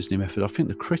at that Disney method, I think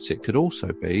the critic could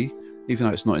also be, even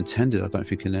though it's not intended, I don't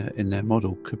think in their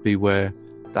model, could be where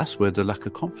that's where the lack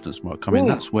of confidence might come in.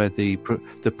 That's where the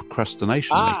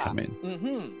procrastination may come in.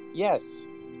 Mm-hmm. Yes.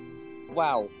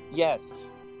 Wow. Yes.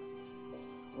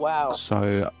 Wow.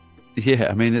 So, yeah,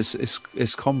 I mean,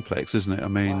 it's complex, isn't it? I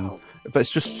mean, but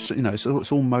it's just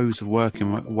it's all modes of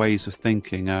working, ways of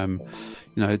thinking.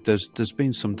 There's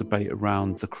been some debate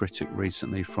around the critic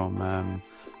recently from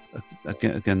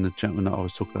again the gentleman that I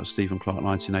was talking about, Stephen Clark,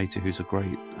 1980, who's a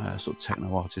great sort of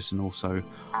techno artist and also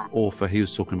author. He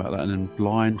was talking about that, and then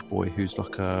Blind Boy, who's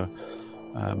like a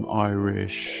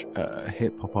Irish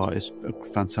hip hop artist, a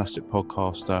fantastic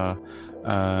podcaster.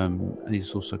 And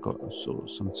he's also got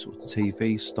some sort of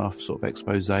TV stuff, sort of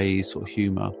expose, sort of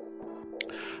humour.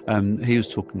 He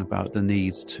was talking about the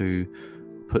need to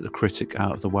put the critic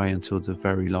out of the way until the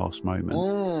very last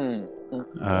moment,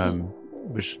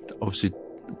 which obviously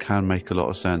can make a lot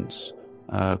of sense,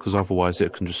 because otherwise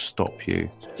it can just stop you,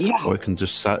 or it can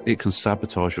just it can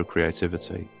sabotage your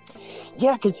creativity.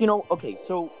 Yeah, because okay,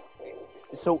 so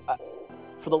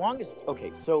for the longest,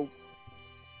 so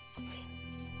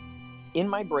in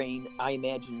my brain, I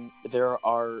imagine there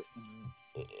are.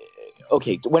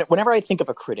 Whenever I think of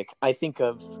a critic, I think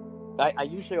of. I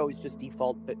usually always just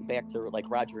default back to like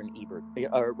Roger and Ebert,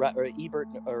 or Ebert,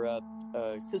 or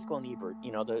Siskel and Ebert.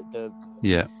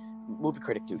 The movie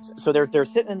critic dudes. So they're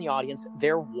sitting in the audience.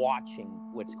 They're watching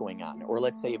what's going on. Or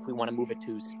let's say if we want to move it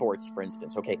to sports, for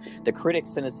instance. Okay, the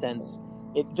critics, in a sense,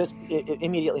 it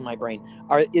immediately in my brain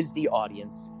is the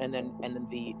audience, and then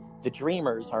the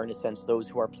dreamers are, in a sense, those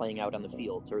who are playing out on the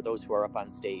field, or those who are up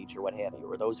on stage, or what have you,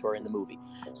 or those who are in the movie.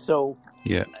 So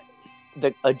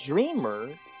a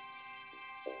dreamer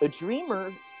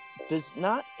does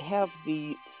not have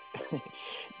the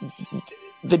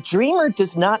the dreamer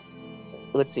does not,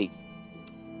 let's see,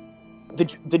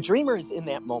 the dreamer is in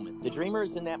that moment. The dreamer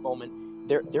is in that moment.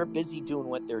 They're busy doing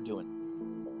what they're doing.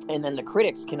 And then the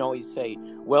critics can always say,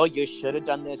 well, you should have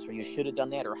done this, or you should have done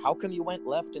that, or how come you went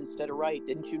left instead of right?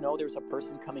 Didn't you know there's a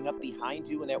person coming up behind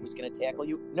you and that was going to tackle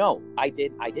you? No, I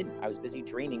didn't. I was busy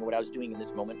dreaming what I was doing in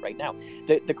this moment right now.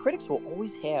 The critics will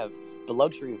always have the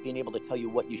luxury of being able to tell you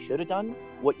what you should have done,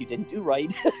 what you didn't do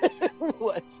right,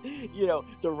 what,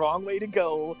 the wrong way to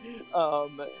go.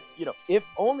 If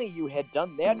only you had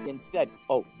done that instead.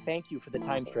 Oh, thank you for the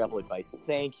time travel advice.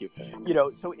 Thank you.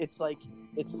 So it's like,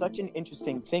 it's such an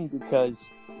interesting thing, because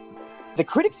the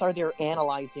critics are there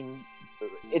analyzing.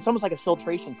 It's almost like a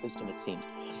filtration system, it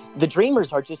seems. The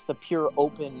dreamers are just the pure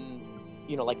open,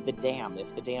 like the dam.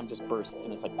 If the dam just bursts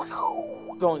and it's like,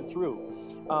 wow, going through.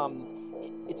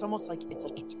 It's almost like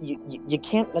you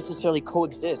can't necessarily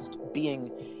coexist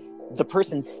being the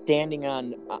person standing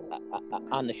on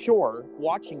the shore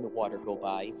watching the water go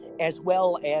by, as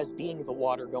well as being the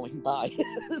water going by.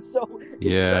 So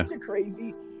it's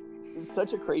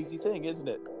such a crazy thing, isn't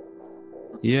it?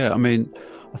 Yeah, I mean,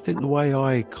 I think the way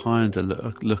I kind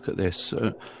of look at this,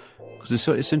 because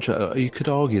it's interesting. You could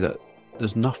argue that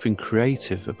there's nothing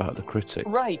creative about the critic,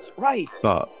 right?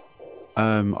 But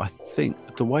I think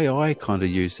the way I kind of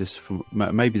use this, from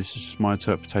maybe this is just my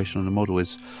interpretation on the model,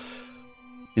 is,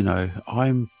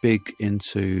 I'm big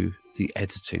into the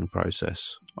editing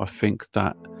process. I think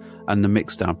that, and the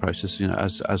mix down process,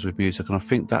 as with music, and I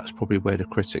think that's probably where the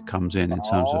critic comes in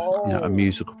terms of a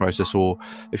musical process, or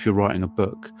if you're writing a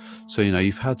book. So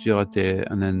you've had the idea,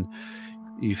 and then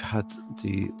you've had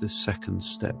the second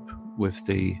step with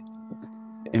the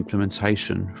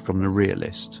implementation from the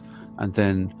realist. And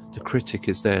then the critic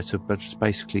is there to, but just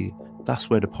basically, that's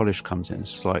where the polish comes in.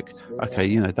 It's like,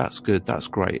 okay, that's good, that's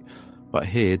great. But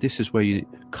here, this is where you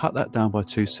cut that down by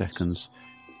 2 seconds,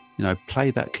 play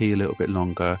that key a little bit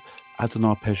longer, add an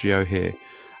arpeggio here.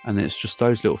 And then it's just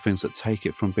those little things that take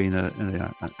it from being an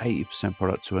 80%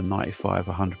 product to a 95,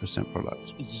 100%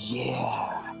 product.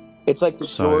 Yeah. It's like the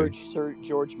So Sir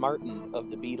George Martin of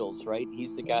the Beatles, right?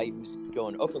 He's the guy who's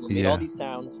going, okay, we made all these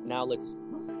sounds. Now let's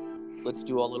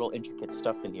do all little intricate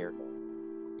stuff in here.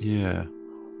 yeah,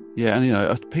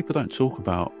 and people don't talk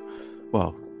about.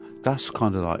 Well, that's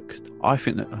kind of like, I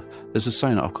think that there's a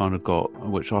saying that I've kind of got,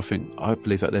 which I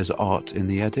believe that there's art in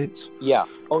the edit. Yeah.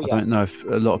 Oh, I yeah. don't know if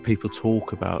a lot of people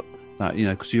talk about that,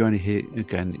 because you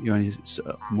only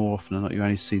more often than not, you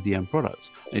only see the end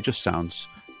product. It just sounds,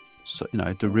 so,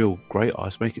 the real great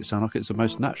artists make it sound like it's the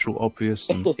most natural, obvious,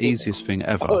 and easiest thing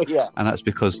ever. Oh, yeah. And that's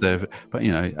because but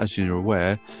as you're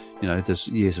aware, there's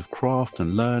years of craft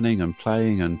and learning and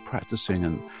playing and practicing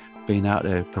and being out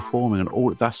there performing, and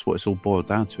all that's what it's all boiled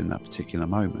down to in that particular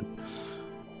moment.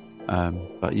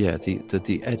 But yeah,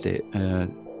 the edit,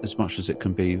 as much as it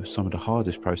can be some of the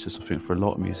hardest process, I think, for a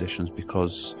lot of musicians,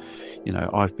 because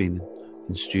I've been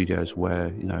in studios where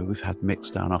we've had mix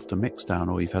down after mix down,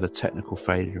 or you've had a technical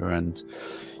failure and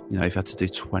you've had to do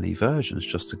 20 versions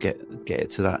just to get it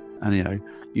to that, and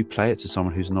you play it to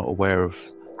someone who's not aware of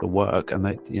the work, and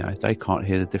they can't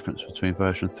hear the difference between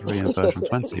version 3 and version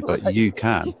 20, but Right. you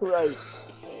can.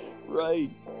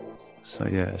 Right. So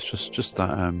yeah, it's just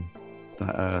that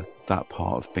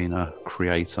part of being a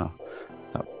creator,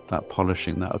 that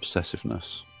polishing, that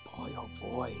obsessiveness. Boy, oh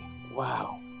boy.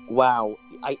 Wow.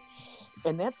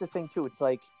 And that's the thing too. It's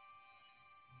like,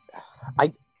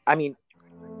 I mean,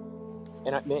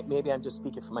 and maybe I'm just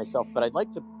speaking for myself, but I'd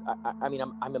like to.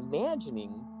 I'm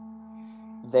imagining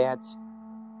that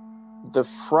the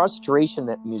frustration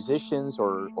that musicians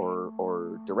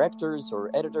or directors or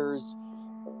editors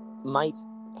might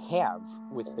have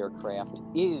with their craft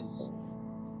is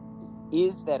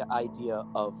that idea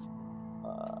of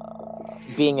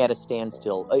being at a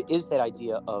standstill, is that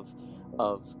idea of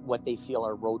what they feel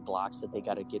are roadblocks that they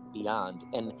got to get beyond,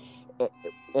 and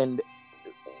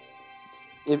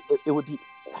it would be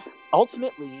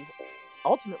ultimately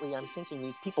I'm thinking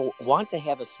these people want to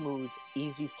have a smooth,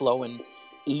 easy flowing,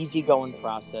 easygoing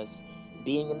process,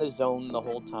 being in the zone the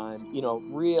whole time,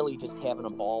 really just having a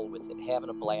ball with it, having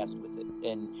a blast with it,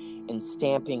 and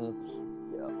stamping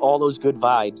all those good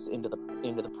vibes into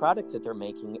the product that they're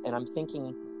making. And I'm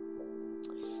thinking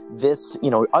this,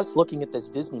 us looking at this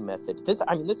Disney method, this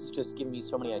is just giving me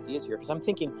so many ideas here, because I'm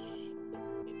thinking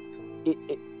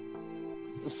it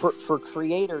for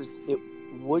creators, it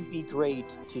would be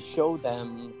great to show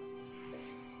them,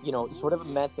 sort of a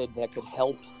method that could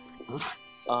help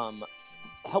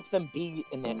them be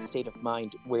in that state of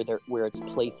mind where it's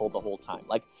playful the whole time.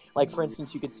 Like for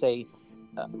instance, you could say,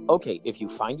 okay, if you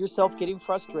find yourself getting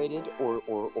frustrated or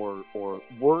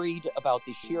worried about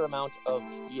the sheer amount of,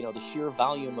 the sheer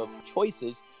volume of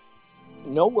choices,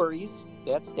 no worries.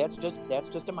 That's just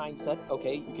a mindset.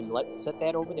 Okay, you can set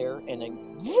that over there, and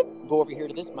then go over here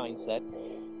to this mindset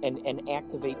and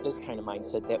activate this kind of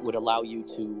mindset that would allow you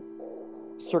to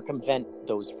circumvent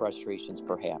those frustrations,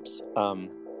 perhaps.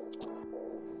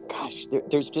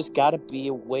 There's just got to be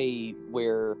a way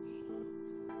where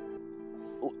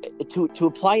to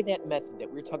apply that method that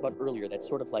we were talking about earlier. That's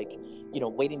sort of like,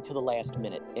 waiting till the last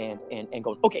minute and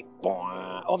going, okay,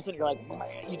 all of a sudden you're like,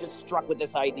 you just struck with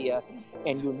this idea,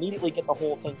 and you immediately get the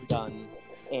whole thing done.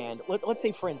 And let's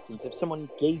say, for instance, if someone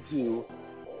gave you,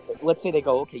 let's say they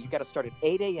go, okay, you got to start at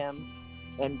 8 a.m.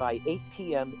 and by 8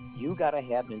 p.m. you got to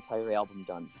have an entire album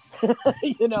done. That's what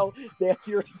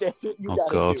you got to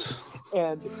do.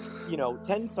 And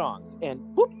 10 songs, and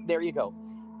whoop, there you go.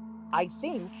 I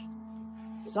think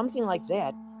something like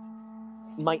that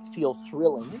might feel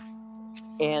thrilling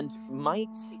and might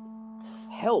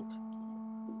help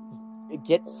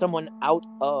get someone out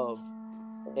of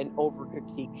an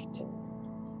over-critiqued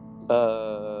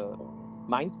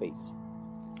mind space.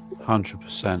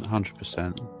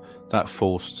 100%. That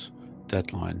forced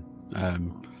deadline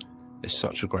is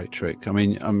such a great trick. I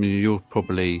mean, you're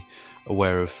probably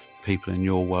aware of people in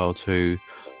your world who,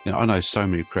 I know so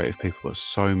many creative people, but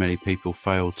so many people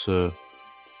fail to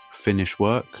finish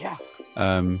work. Yeah.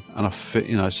 And I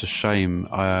feel, it's a shame.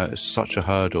 It's such a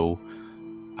hurdle,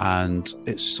 and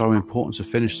it's so important to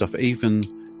finish stuff, even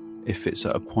if it's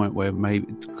at a point where maybe,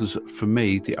 because for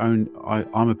me, I'm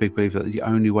a big believer that the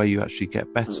only way you actually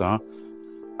get better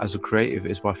as a creative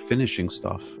is by finishing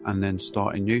stuff and then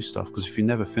starting new stuff. Because if you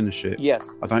never finish it, yes,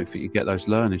 I don't think you get those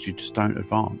learnings. You just don't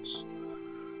advance.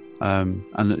 And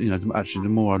actually, the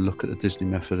more I look at the Disney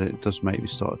method, it does make me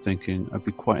start thinking it'd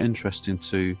be quite interesting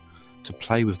to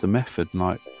play with the method.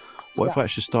 Like, what if I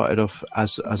actually started off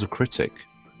as a critic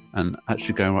and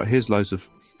actually going, right, here's loads of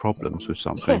problems with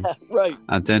something, right,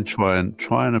 and then try and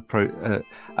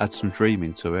add some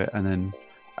dreaming to it, and then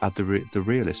add the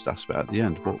realist aspect at the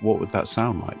end. What would that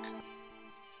sound like?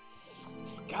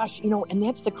 gosh, and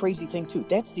that's the crazy thing too.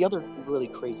 That's the other really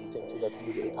crazy thing too that's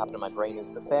immediately popping in my brain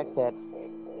is the fact that,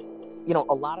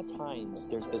 a lot of times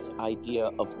there's this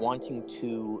idea of wanting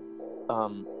to,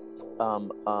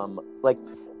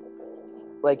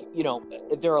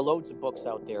 there are loads of books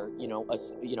out there,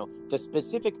 the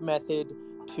specific method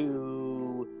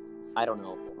to, I don't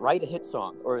know, write a hit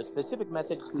song, or a specific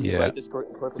method to write this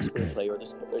perfect screenplay, or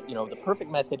this, the perfect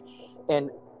method.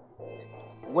 And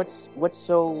what's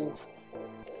so...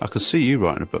 I could see you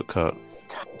writing a book, Kurt,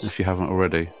 if you haven't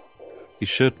already. You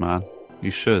should, man.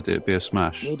 You should. It'd be a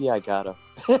smash. Maybe I gotta.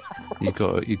 You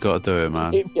gotta do it,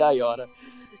 man. Maybe I oughta.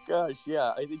 Gosh,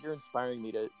 yeah. I think you're inspiring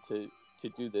me to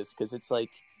do this, because it's like,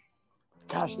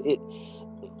 gosh,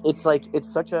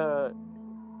 it's such an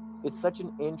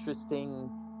interesting.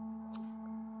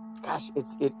 Gosh,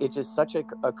 it's just such a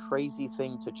crazy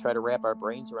thing to try to wrap our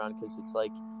brains around, because it's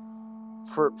like,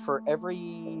 for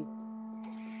every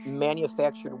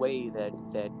manufactured way that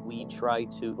we try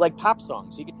to, like pop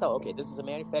songs, you can tell, okay, this is a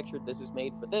manufactured, this is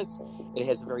made for this, it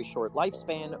has a very short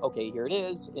lifespan, okay, here it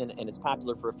is, and it's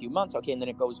popular for a few months, okay, and then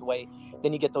it goes away.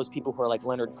 Then you get those people who are like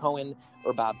Leonard Cohen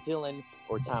or Bob Dylan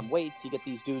or Tom Waits. You get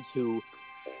these dudes who,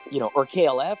 or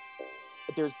KLF.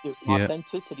 There's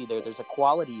authenticity there. There's a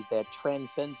quality that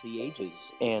transcends the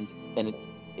ages, and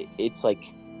it's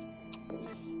like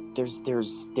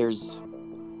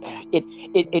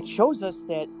it shows us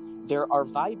that there are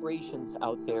vibrations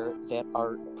out there that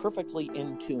are perfectly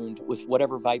in tune with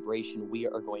whatever vibration we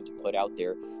are going to put out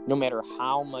there, no matter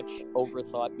how much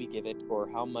overthought we give it, or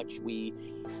how much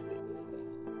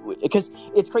because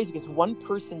it's crazy, because one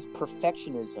person's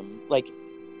perfectionism, like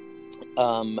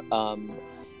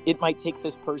it might take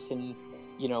this person,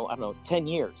 I don't know, 10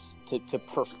 years to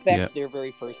perfect their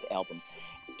very first album.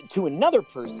 To another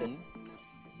person,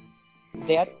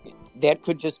 that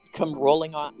could just come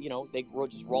rolling on, they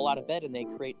just roll out of bed and they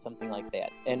create something like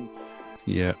that. And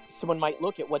someone might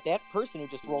look at what that person who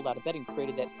just rolled out of bed and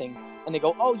created that thing, and they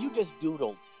go, oh, you just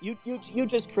doodled. You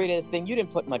just created a thing. You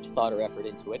didn't put much thought or effort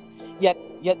into it. Yet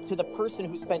to the person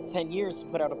who spent 10 years to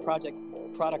put out a product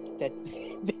that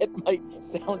might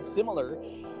sound similar,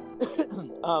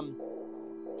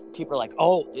 people are like,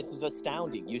 oh, this is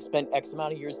astounding. You spent X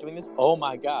amount of years doing this. Oh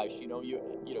my gosh,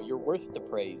 you're worth the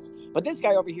praise. But this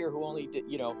guy over here who only did,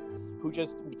 who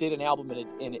just did an album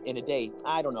in a day,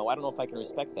 I don't know if I can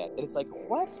respect that. And it's like,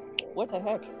 what the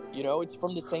heck? It's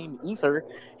from the same ether.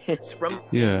 It's from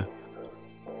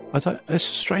it's a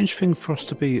strange thing for us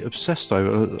to be obsessed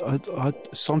over.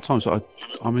 Sometimes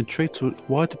I'm intrigued to,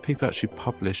 why do people actually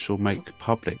publish or make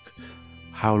public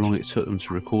how long it took them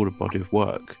to record a body of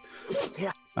work?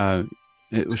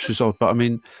 It was just odd, but I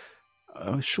mean,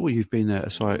 I'm sure you've been there.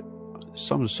 It's like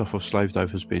some of the stuff I've slaved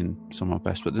over has been some of my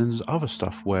best, but then there's other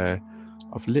stuff where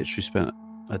I've literally spent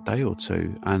a day or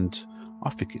two and I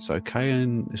think it's okay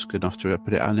and it's good enough to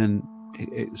put it, and then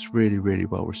it's really, really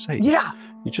well received. Yeah,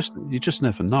 you just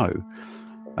never know.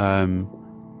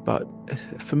 But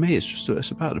for me, it's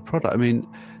about the product. I mean,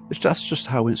 that's just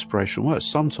how inspiration works.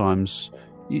 Sometimes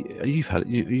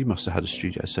you must have had a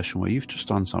studio session where you've just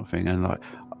done something and like,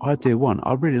 idea one,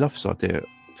 I really love this idea.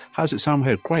 How does it sound in my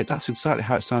head? Great, that's exactly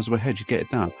how it sounds in my head. You get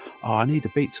it down. Oh, I need a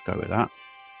beat to go with that.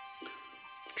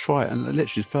 Try it, and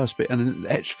literally the first bit, and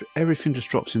then everything just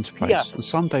drops into place. Yeah. And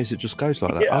some days it just goes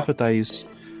like that. Yeah. Other days,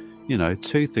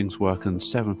 2 things work and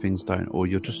 7 things don't, or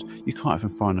you can't even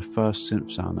find the first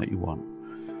synth sound that you want,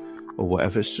 or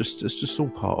whatever. It's just all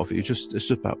part of it. It's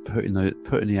just about putting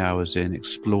the hours in,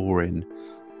 exploring,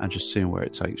 and just seeing where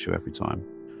it takes you every time.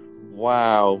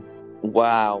 Wow.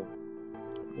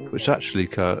 Which actually,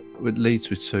 Kurt,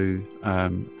 leads me to I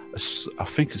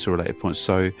think it's a related point.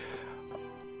 So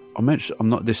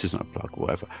this isn't a plug or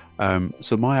whatever.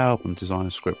 So my album, Designer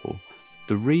Scribble,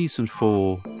 the reason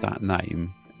for that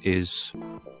name is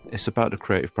it's about the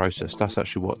creative process. That's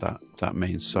actually what that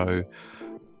means. So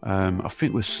I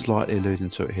think we're slightly alluding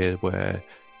to it here, where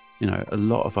a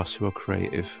lot of us who are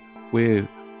creative,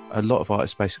 a lot of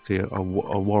artists basically are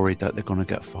worried that they're going to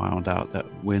get found out that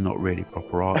we're not really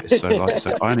proper artists. So like I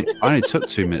said, I only took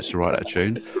 2 minutes to write that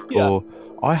tune, or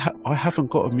I haven't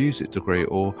got a music degree,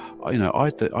 or I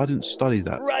didn't study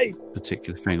that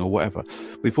particular thing, or whatever.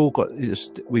 We've all got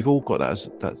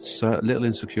that little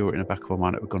insecurity in the back of our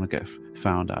mind that we're going to get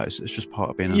found out. It's just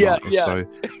part of being an artist. So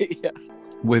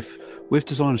with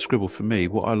Designer Scribble, for me,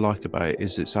 what I like about it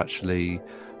is it's actually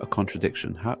a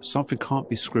contradiction. Something can't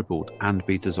be scribbled and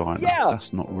be designer.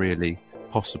 That's not really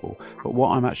possible. But what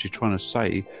I'm actually trying to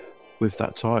say with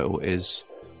that title is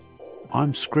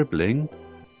I'm scribbling,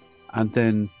 and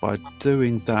then by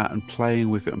doing that and playing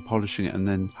with it and polishing it and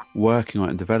then working on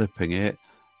it and developing it,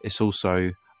 it's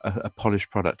also a polished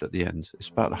product at the end. It's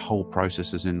about the whole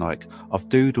process, as in, like, I've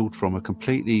doodled from a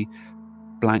completely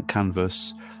blank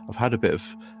canvas. I've had a bit of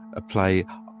a play.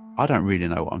 I don't really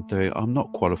know what I'm doing. I'm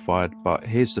not qualified, but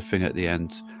here's the thing at the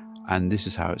end, and this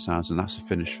is how it sounds, and that's the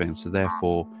finished thing. So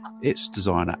therefore, it's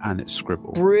designer and it's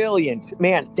scribble. Brilliant,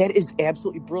 man. That is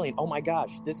absolutely brilliant. Oh my gosh,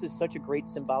 this is such a great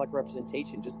symbolic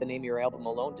representation. Just the name of your album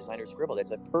alone, Designer Scribble. That's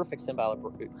a perfect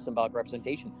symbolic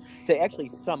representation to actually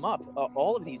sum up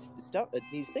all of these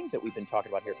things that we've been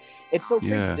talking about here. It's so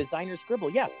crazy. Yeah. Designer Scribble.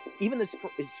 Yeah, even the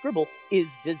scribble is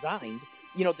designed.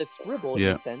 You know, the scribble in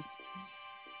a sense.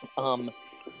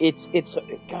 It's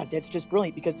God, that's just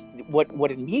brilliant, because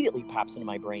what immediately pops into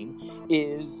my brain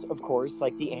is, of course,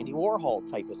 like the Andy Warhol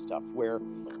type of stuff, where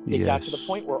it got to the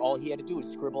point where all he had to do was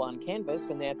scribble on canvas,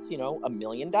 and that's, you know, $1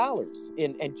 million,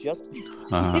 and just you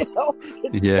know,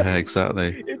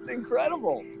 Exactly. It's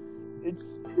incredible.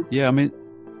 Yeah, I mean,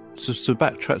 so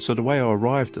backtrack. So the way I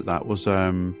arrived at that was,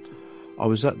 I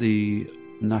was at the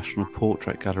National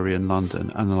Portrait Gallery in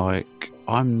London, and, like,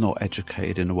 I'm not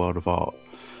educated in the world of art.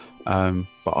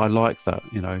 But I like that,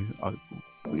 you know,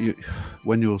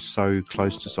 when you're so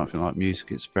close to something like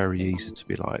music, it's very easy to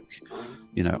be like,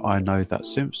 you know, I know that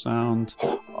synth sound,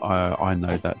 I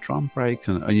know that drum break,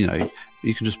 and you know,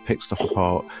 you can just pick stuff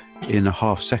apart in a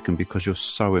half second because you're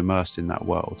so immersed in that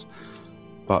world.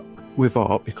 But with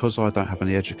art, because I don't have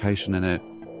any education in it,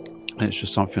 it's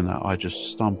just something that I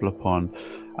just stumble upon,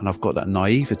 and I've got that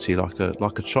naivety, like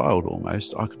a child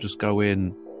almost. I could just go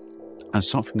in, and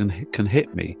something can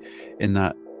hit me in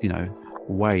that, you know,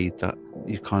 way that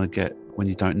you kind of get when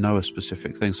you don't know a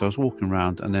specific thing. So I was walking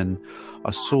around, and then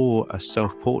I saw a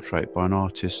self-portrait by an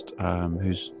artist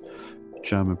who's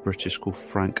German-British, called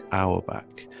Frank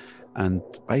Auerbach. And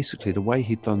basically the way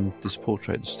he'd done this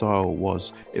portrait, the style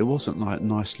was, it wasn't like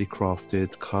nicely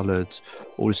crafted, coloured,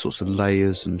 all these sorts of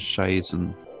layers and shades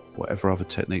and whatever other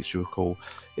techniques you would call.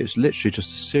 It was literally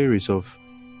just a series of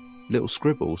little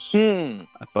scribbles.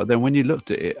 But then when you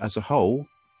looked at it as a whole,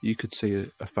 you could see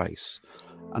a face.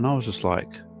 And I was just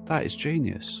like, that is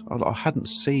genius. I hadn't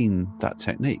seen that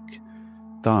technique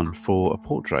done for a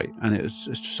portrait, and it's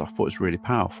just, I thought it was really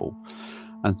powerful.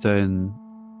 And then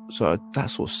so that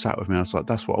sort of sat with me. I was like,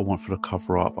 that's what I want for the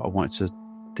cover art, but I wanted to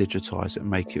digitize it and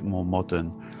make it more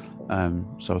modern.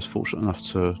 So I was fortunate enough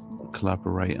to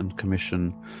collaborate and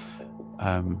commission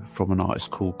from an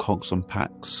artist called Cogs on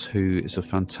Pax, who is a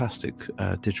fantastic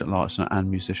digital artist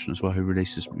and musician as well, who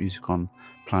releases music on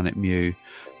Planet Mu,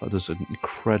 but does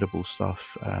incredible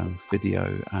stuff,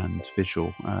 video and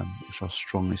visual, which I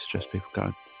strongly suggest people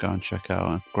go and check out.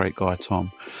 A great guy,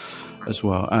 Tom, as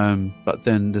well. But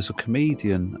then there's a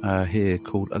comedian here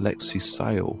called Alexei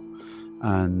Sale,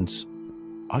 and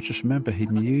I just remember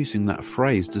him using that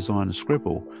phrase, designer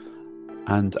scribble.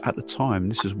 And at the time,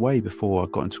 this is way before I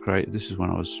got into creative, this is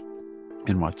when I was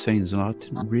in my teens, and I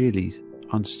didn't really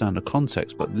understand the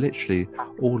context, but literally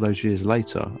all those years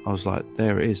later, I was like,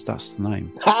 there it is, that's the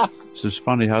name. So it's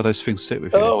funny how those things sit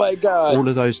with you. Oh my God. All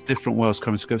of those different worlds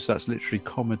coming together. So that's literally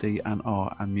comedy and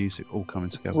art and music all coming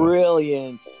together.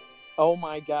 Brilliant. Oh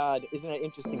my God. Isn't it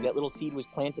interesting? That little seed was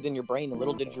planted in your brain, and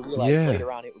little did you realize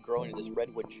later on it would grow into this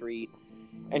redwood tree.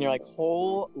 And you're like,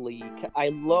 holy, I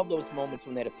love those moments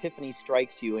when that epiphany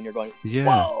strikes you and you're going,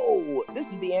 whoa, this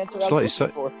is the answer I was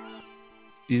looking for.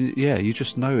 You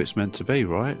just know it's meant to be,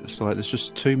 right? It's like there's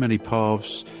just too many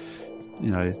paths, you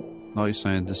know, like you're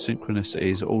saying, the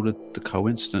synchronicities, all of the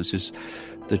coincidences,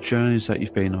 the journeys that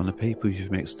you've been on, the people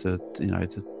you've mixed,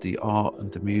 the art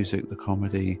and the music, the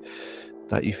comedy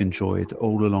that you've enjoyed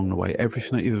all along the way,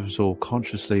 everything that you've absorbed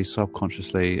consciously,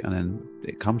 subconsciously, and then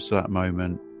it comes to that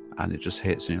moment and it just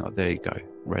hits and you're like, there you go,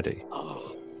 ready.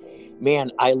 Oh,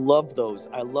 man, I love those.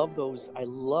 I love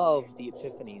the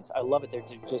epiphanies. I love it. They're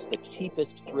just the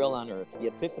cheapest thrill on earth. The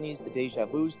epiphanies, the deja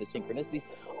vus, the synchronicities,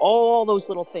 all those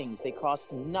little things. They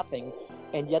cost nothing,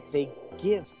 and yet they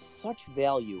give such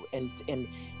value and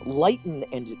lighten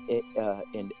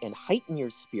and heighten your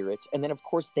spirit. And then, of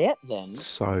course, that then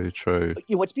so true.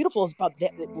 What's beautiful is about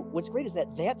that. What's great is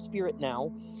that spirit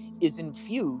now is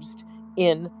infused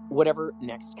in whatever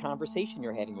next conversation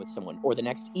you're having with someone, or the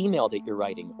next email that you're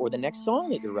writing, or the next song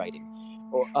that you're writing,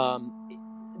 or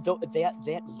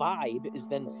that vibe is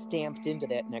then stamped into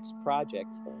that next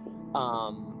project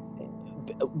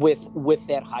with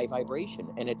that high vibration.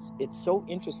 And it's so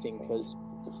interesting because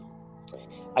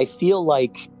I feel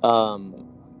like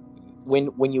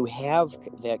when you have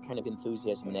that kind of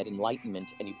enthusiasm and that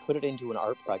enlightenment, and you put it into an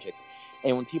art project,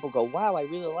 and when people go, wow, I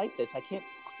really like this, I can't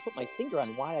put my finger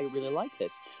on why I really like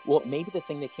this. Well, maybe the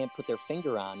thing they can't put their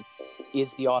finger on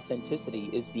is the authenticity,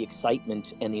 is the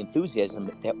excitement and the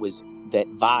enthusiasm that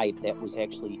vibe that was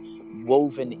actually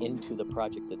woven into the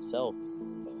project itself.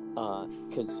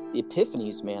 Because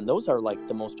epiphanies, man, those are like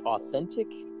the most authentic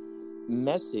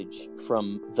message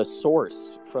from the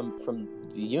source, from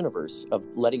the universe, of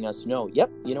letting us know,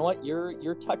 yep, you know what,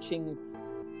 you're touching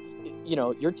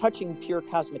pure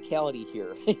cosmicality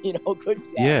here. Good.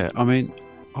 Yeah, I mean,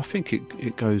 I think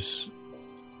it goes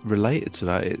related to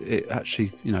that. It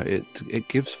actually, it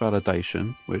gives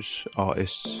validation, which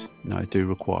artists, do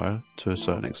require to a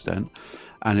certain extent,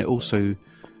 and it also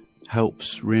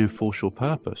helps reinforce your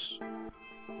purpose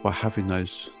by having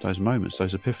those moments,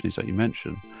 those epiphanies that you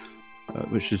mentioned,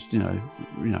 which is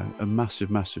a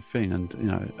massive thing, and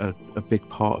a big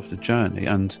part of the journey.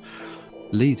 And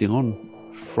leading on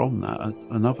from that,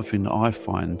 another thing that I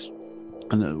find,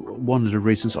 and one of the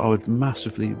reasons I would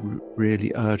massively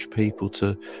really urge people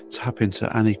to tap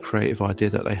into any creative idea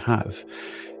that they have,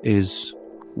 is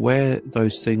where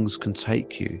those things can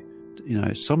take you.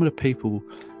 Some of the people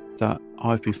that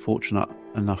I've been fortunate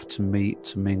enough to meet,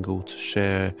 to mingle, to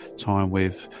share time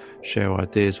with, share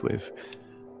ideas with,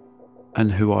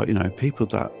 and who are, people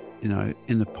that,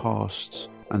 in the past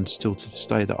and still to this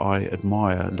day that I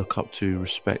admire, look up to,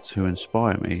 respect, who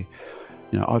inspire me,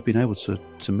 I've been able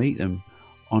to meet them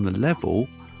on a level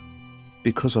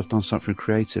because I've done something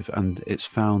creative and it's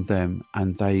found them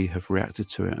and they have reacted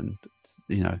to it, and,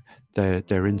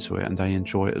 they're into it and they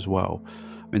enjoy it as well.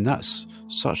 I mean, that's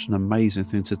such an amazing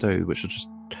thing to do, which is just,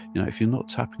 if you're not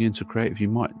tapping into creative, you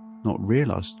might not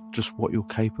realize just what you're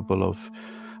capable of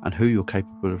and who you're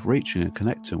capable of reaching and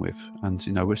connecting with. And,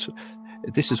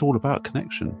 this is all about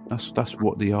connection. That's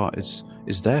what the art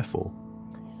is there for.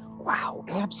 Wow,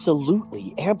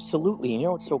 absolutely. And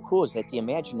what's so cool is that the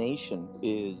imagination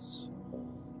is,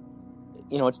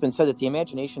 it's been said that the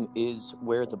imagination is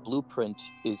where the blueprint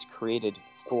is created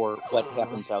for what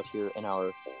happens out here in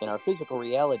our physical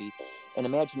reality. And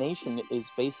imagination is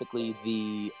basically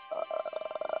the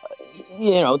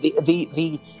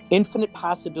infinite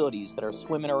possibilities that are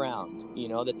swimming around,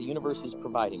 that the universe is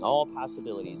providing, all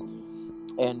possibilities.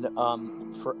 And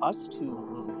for us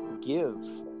to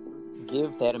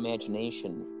give that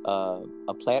imagination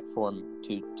a platform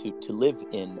to live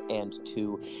in, and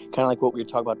to kind of like what we were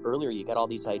talking about earlier, you got all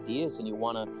these ideas and you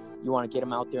want to get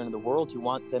them out there into the world. You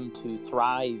want them to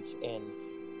thrive, and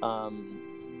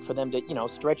for them to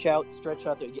stretch out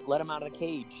there, let them out of the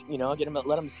cage, let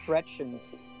them stretch and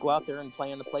go out there and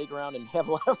play on the playground and have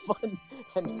a lot of fun,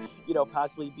 and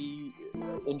possibly be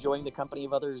enjoying the company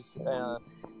of others,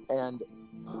 and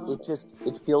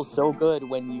it feels so good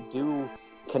when you do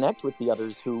connect with the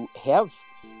others who have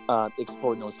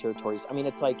explored those territories. I mean,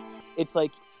 it's like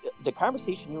the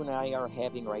conversation you and I are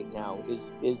having right now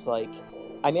is like,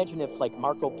 I imagine if like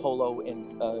Marco Polo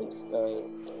and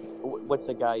what's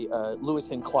the guy,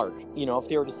 Lewis and Clark, if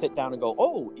they were to sit down and go,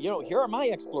 oh, here are my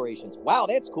explorations. Wow,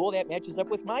 that's cool. That matches up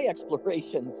with my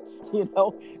explorations,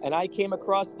 and I came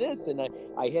across this, and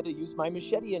I had to use my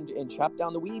machete and chop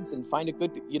down the weeds and find a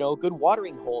good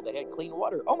watering hole that had clean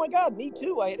water. Oh my God, me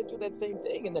too. I had to do that same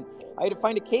thing. And then I had to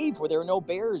find a cave where there were no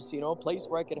bears, a place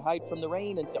where I could hide from the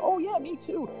rain, and say, oh yeah, me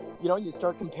too. You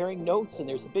start comparing notes, and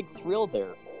there's a big thrill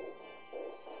there.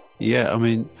 Yeah, I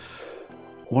mean,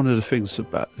 one of the things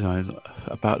about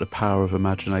the power of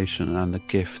imagination and the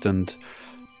gift, and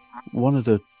one of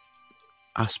the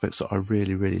aspects that I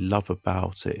really, really love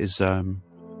about it is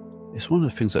it's one of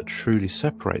the things that truly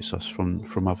separates us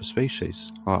from other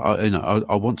species.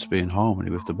 I want to be in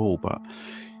harmony with them all, but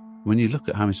when you look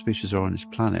at how many species are on this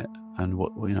planet and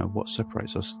what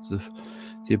separates us,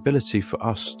 the ability for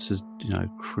us to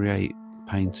create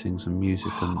paintings and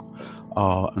music and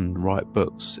art and write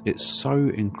books, it's so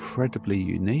incredibly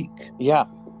unique. Yeah.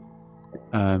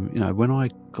 When I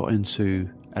got into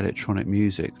electronic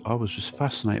music, I was just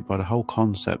fascinated by the whole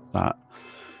concept that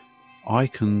I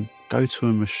can go to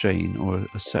a machine or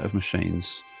a set of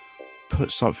machines,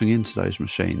 put something into those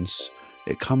machines,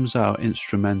 it comes out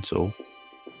instrumental,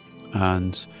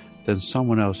 and then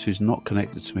someone else who's not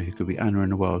connected to me, who could be anywhere in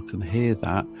the world, can hear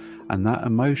that, and that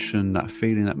emotion, that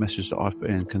feeling, that message that I've put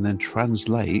in can then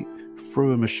translate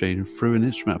through a machine, through an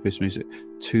instrumental piece of music,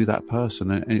 to that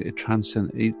person, and it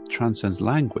transcends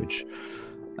language.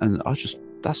 And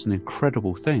that's an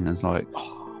incredible thing. And like,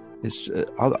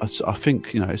 I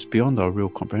think it's beyond our real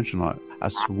comprehension, like,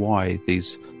 as to why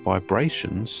these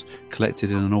vibrations collected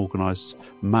in an organized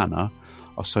manner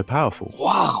are so powerful.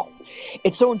 Wow.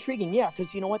 It's so intriguing, yeah,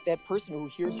 because you know what? That person who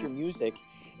hears your music,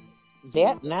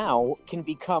 that now can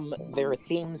become their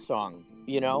theme song.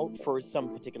 for some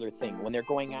particular thing when they're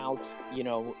going out,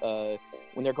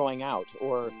 when they're going out,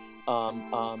 or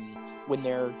when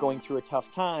they're going through a tough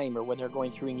time, or when they're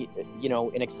going through,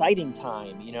 an exciting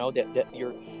time, that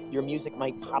your music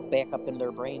might pop back up in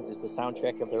their brains as the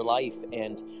soundtrack of their life.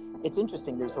 And it's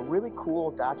interesting. There's a really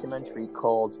cool documentary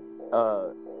called,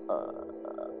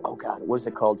 oh God, what was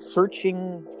it called?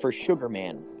 Searching for Sugar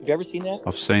Man. Have you ever seen that?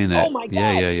 I've seen it. Oh my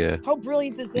God. Yeah. How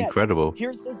brilliant is that? Incredible.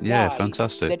 Here's this guy. Yeah,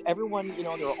 fantastic. That everyone, there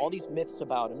are all these myths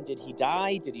about him. Did he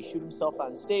die? Did he shoot himself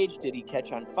on stage? Did he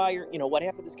catch on fire? What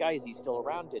happened to this guy? Is he still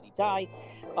around? Did he die?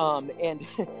 And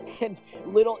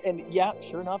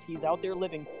sure enough, he's out there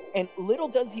living. And little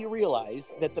does he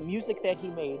realize that the music that he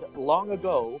made long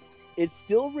ago is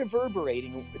still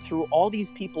reverberating through all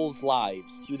these people's lives,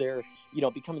 through their,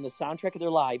 becoming the soundtrack of their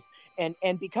lives, and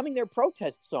becoming their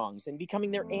protest songs and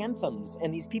becoming their anthems.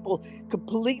 And these people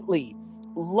completely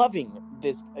loving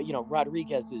this,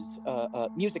 Rodriguez's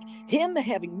music, him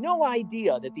having no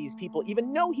idea that these people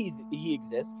even know he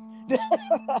exists.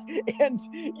 And,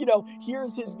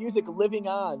 here's his music living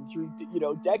on through,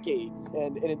 decades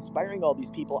and inspiring all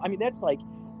these people. I mean,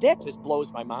 that just blows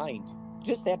my mind.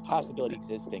 Just that possibility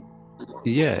existing.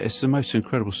 Yeah, it's the most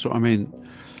incredible story. I mean,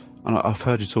 and I've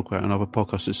heard you talk about it on other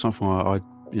podcasts. It's something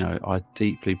I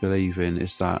deeply believe in,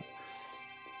 is that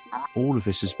all of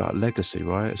this is about legacy,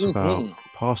 right? It's about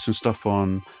passing stuff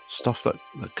on, stuff that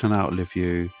can outlive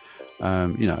you.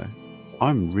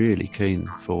 I'm really keen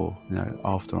for,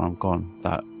 after I'm gone,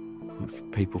 that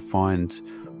people find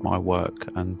my work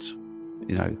and,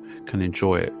 can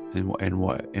enjoy it in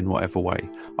whatever way.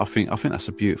 I think that's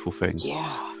a beautiful thing.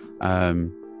 Yeah.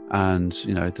 And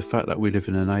the fact that we live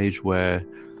in an age where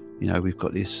we've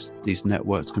got these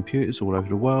networked computers all over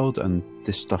the world, and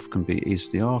this stuff can be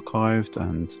easily archived,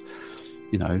 and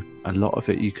a lot of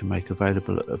it you can make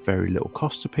available at a very little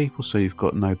cost to people, so you've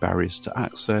got no barriers to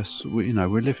access. We're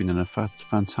living in a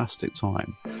fantastic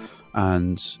time,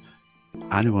 and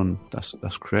anyone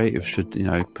that's creative should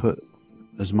put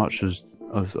as much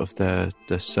of their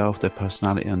self, their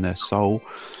personality, and their soul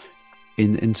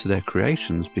into their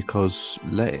creations, because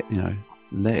let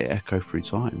it echo through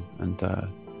time. And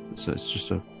so it's just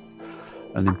an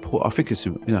important, I think it's,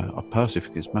 I personally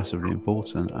think it's massively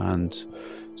important, and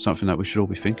something that we should all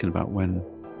be thinking about when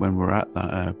we're at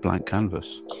that blank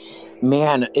canvas.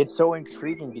 Man, it's so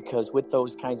intriguing, because with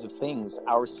those kinds of things,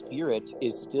 our spirit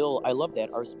is still, I love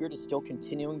that, our spirit is still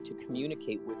continuing to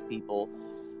communicate with people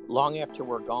long after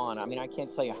we're gone. I mean, I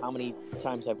can't tell you how many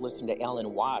times I've listened to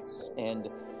Alan Watts, and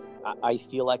I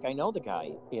feel like I know the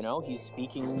guy. He's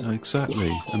speaking.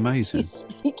 Exactly, amazing. He's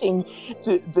speaking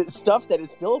to the stuff that is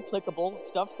still applicable.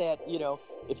 Stuff that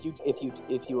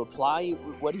if you apply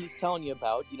what he's telling you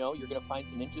about, you're going to find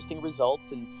some interesting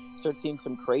results and start seeing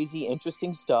some crazy,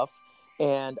 interesting stuff.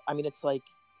 And I mean, it's like,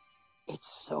 it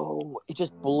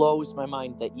just blows my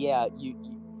mind that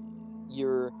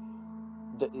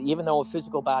even though a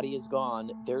physical body is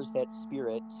gone, there's that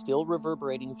spirit still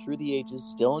reverberating through the ages,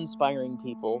 still inspiring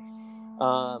people.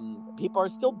 People are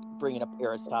still bringing up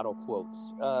Aristotle quotes.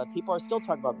 People are still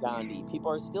talking about Gandhi.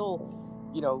 People are still,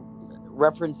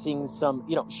 referencing some,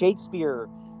 Shakespeare.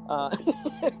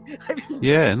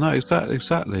 Yeah, no,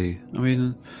 exactly. I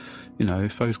mean,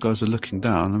 if those guys are looking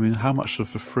down, I mean, how much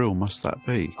of a thrill must that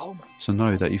be to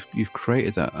know that you've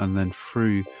created that, and then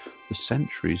through the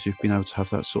centuries you've been able to have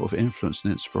that sort of influence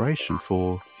and inspiration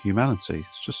for humanity.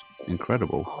 It's just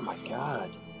incredible. Oh my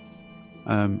God.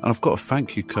 And I've got to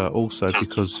thank you, Kurt, also,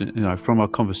 because from our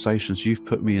conversations you've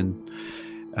put me in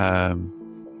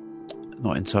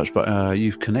not in touch, but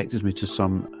you've connected me to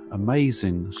some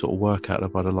amazing sort of work out there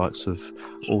by the likes of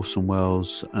Orson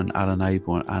Welles and Alan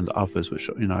Abel and others, which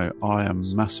I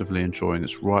am massively enjoying.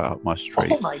 It's right up my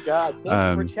street. Oh my God!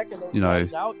 Thanks for checking those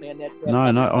guys out, man. No,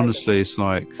 honestly, it's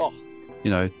like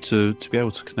to be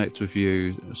able to connect with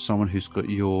you, someone who's got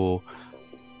your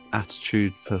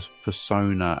attitude,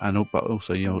 persona, but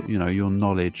also your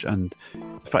knowledge, and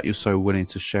the fact you're so willing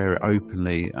to share it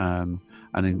openly, and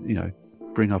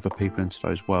bring other people into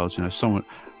those worlds. Someone,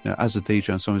 as a DJ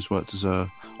and someone who's worked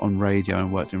on radio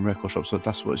and worked in record shops, so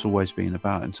that's what it's always been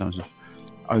about in terms of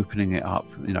opening it up,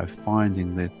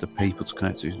 finding the people to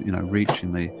connect to,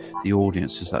 reaching the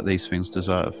audiences that these things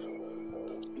deserve.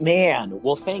 Man,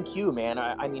 well, thank you, man.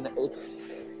 I mean, it's,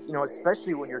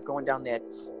 especially when you're going down that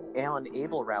Alan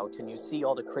Abel route and you see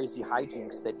all the crazy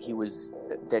hijinks that he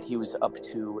was up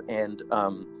to, and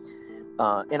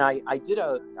I did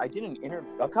a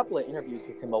couple of interviews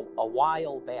with him a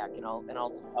while back, and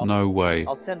I'll no way.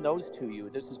 I'll send those to you.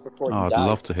 This is before he I'd died.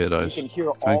 love to hear those. You can hear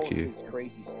all of his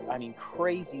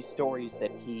crazy stories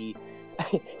that he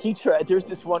tried. There's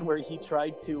this one where he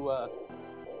tried to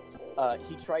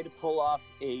he tried to pull off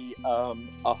a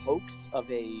hoax of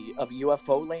a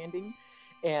UFO landing,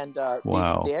 and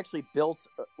Wow. they actually built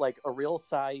like a real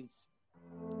size.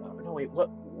 No, wait,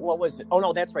 what was it? Oh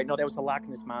no, that's right. No, that was the Loch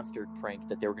Ness Monster prank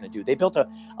that they were going to do. They built a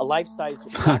life size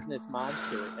Loch Ness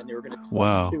Monster, and they were going to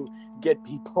try to get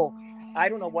people. I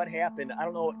don't know what happened. I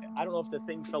don't know if the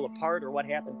thing fell apart or what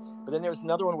happened. But then there was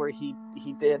another one where he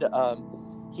did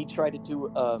he tried to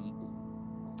do an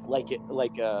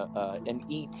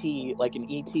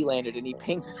ET landed, and he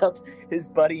painted up his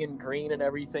buddy in green and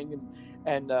everything,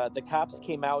 and the cops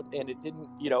came out, and it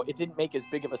didn't make as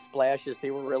big of a splash as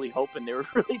they were really hoping. They were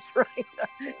really trying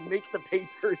to make the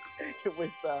papers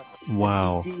with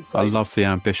wow. ETs, I love the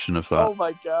ambition of that. Oh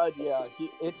my god, yeah.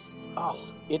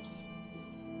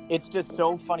 It's just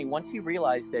so funny once he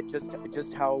realized that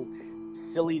just how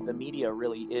silly the media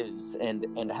really is,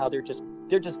 and how they just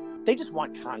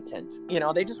want content.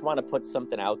 They just want to put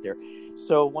something out there.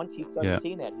 So once he started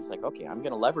seeing that, he's like, okay, I'm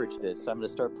going to leverage this. I'm going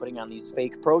to start putting on these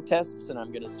fake protests, and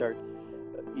I'm going to start,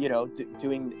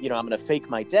 doing, I'm going to fake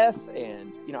my death.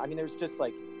 And, there's just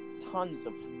like tons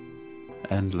of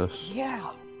endless.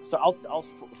 Yeah. So I'll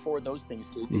forward those things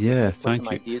to you. Yeah. Thank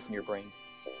some you. ideas in your brain.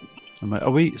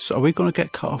 Are we going to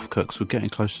get cut off, Cooks? We're getting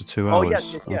close to 2 hours.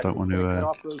 Yes. I don't want to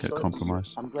get shortly.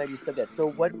 compromised. I'm glad you said that.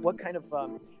 So what kind of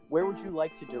where would you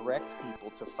like to direct people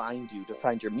to find you, to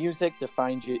find your music, to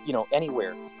find you,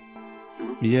 anywhere?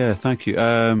 Yeah, thank you.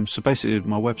 So basically,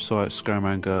 my website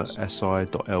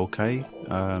scaramanga.si.lk.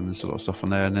 There's a lot of stuff on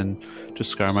there, and then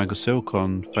just Scaramanga Silk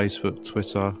on Facebook,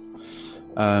 Twitter.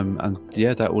 And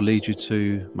yeah, that will lead you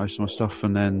to most of my stuff,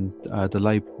 and then the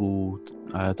label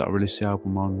that I released the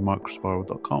album on,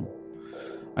 microspiral.com.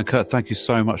 And Kurt, thank you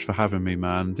so much for having me,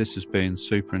 man. This has been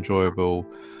super enjoyable.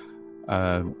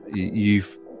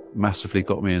 You've massively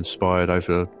got me inspired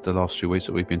over the last few weeks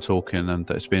that we've been talking, and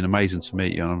it's been amazing to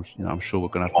meet you. And I'm sure we're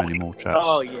going to have many more chats.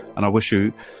 Oh yeah. And I wish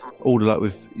you all the luck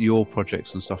with your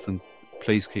projects and stuff, and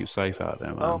please keep safe out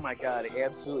there, man. Oh my God,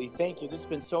 absolutely! Thank you. This has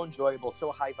been so enjoyable,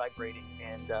 so high vibrating,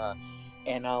 and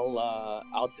I'll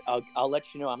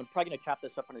let you know. I'm probably gonna chop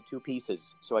this up into 2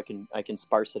 pieces so I can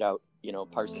sparse it out. Yeah,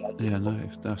 no,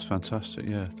 that's fantastic.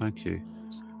 Yeah, thank you,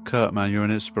 Kurt. Man, you're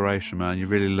an inspiration, man. You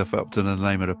really live up to the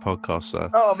name of the podcast, sir.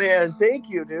 Oh man, thank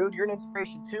you, dude. You're an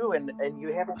inspiration too, and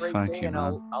you have a great day. You, and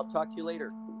man. I'll talk to you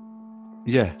later.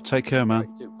 Yeah, take care, man.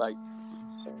 Right, dude. Bye.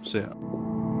 See ya.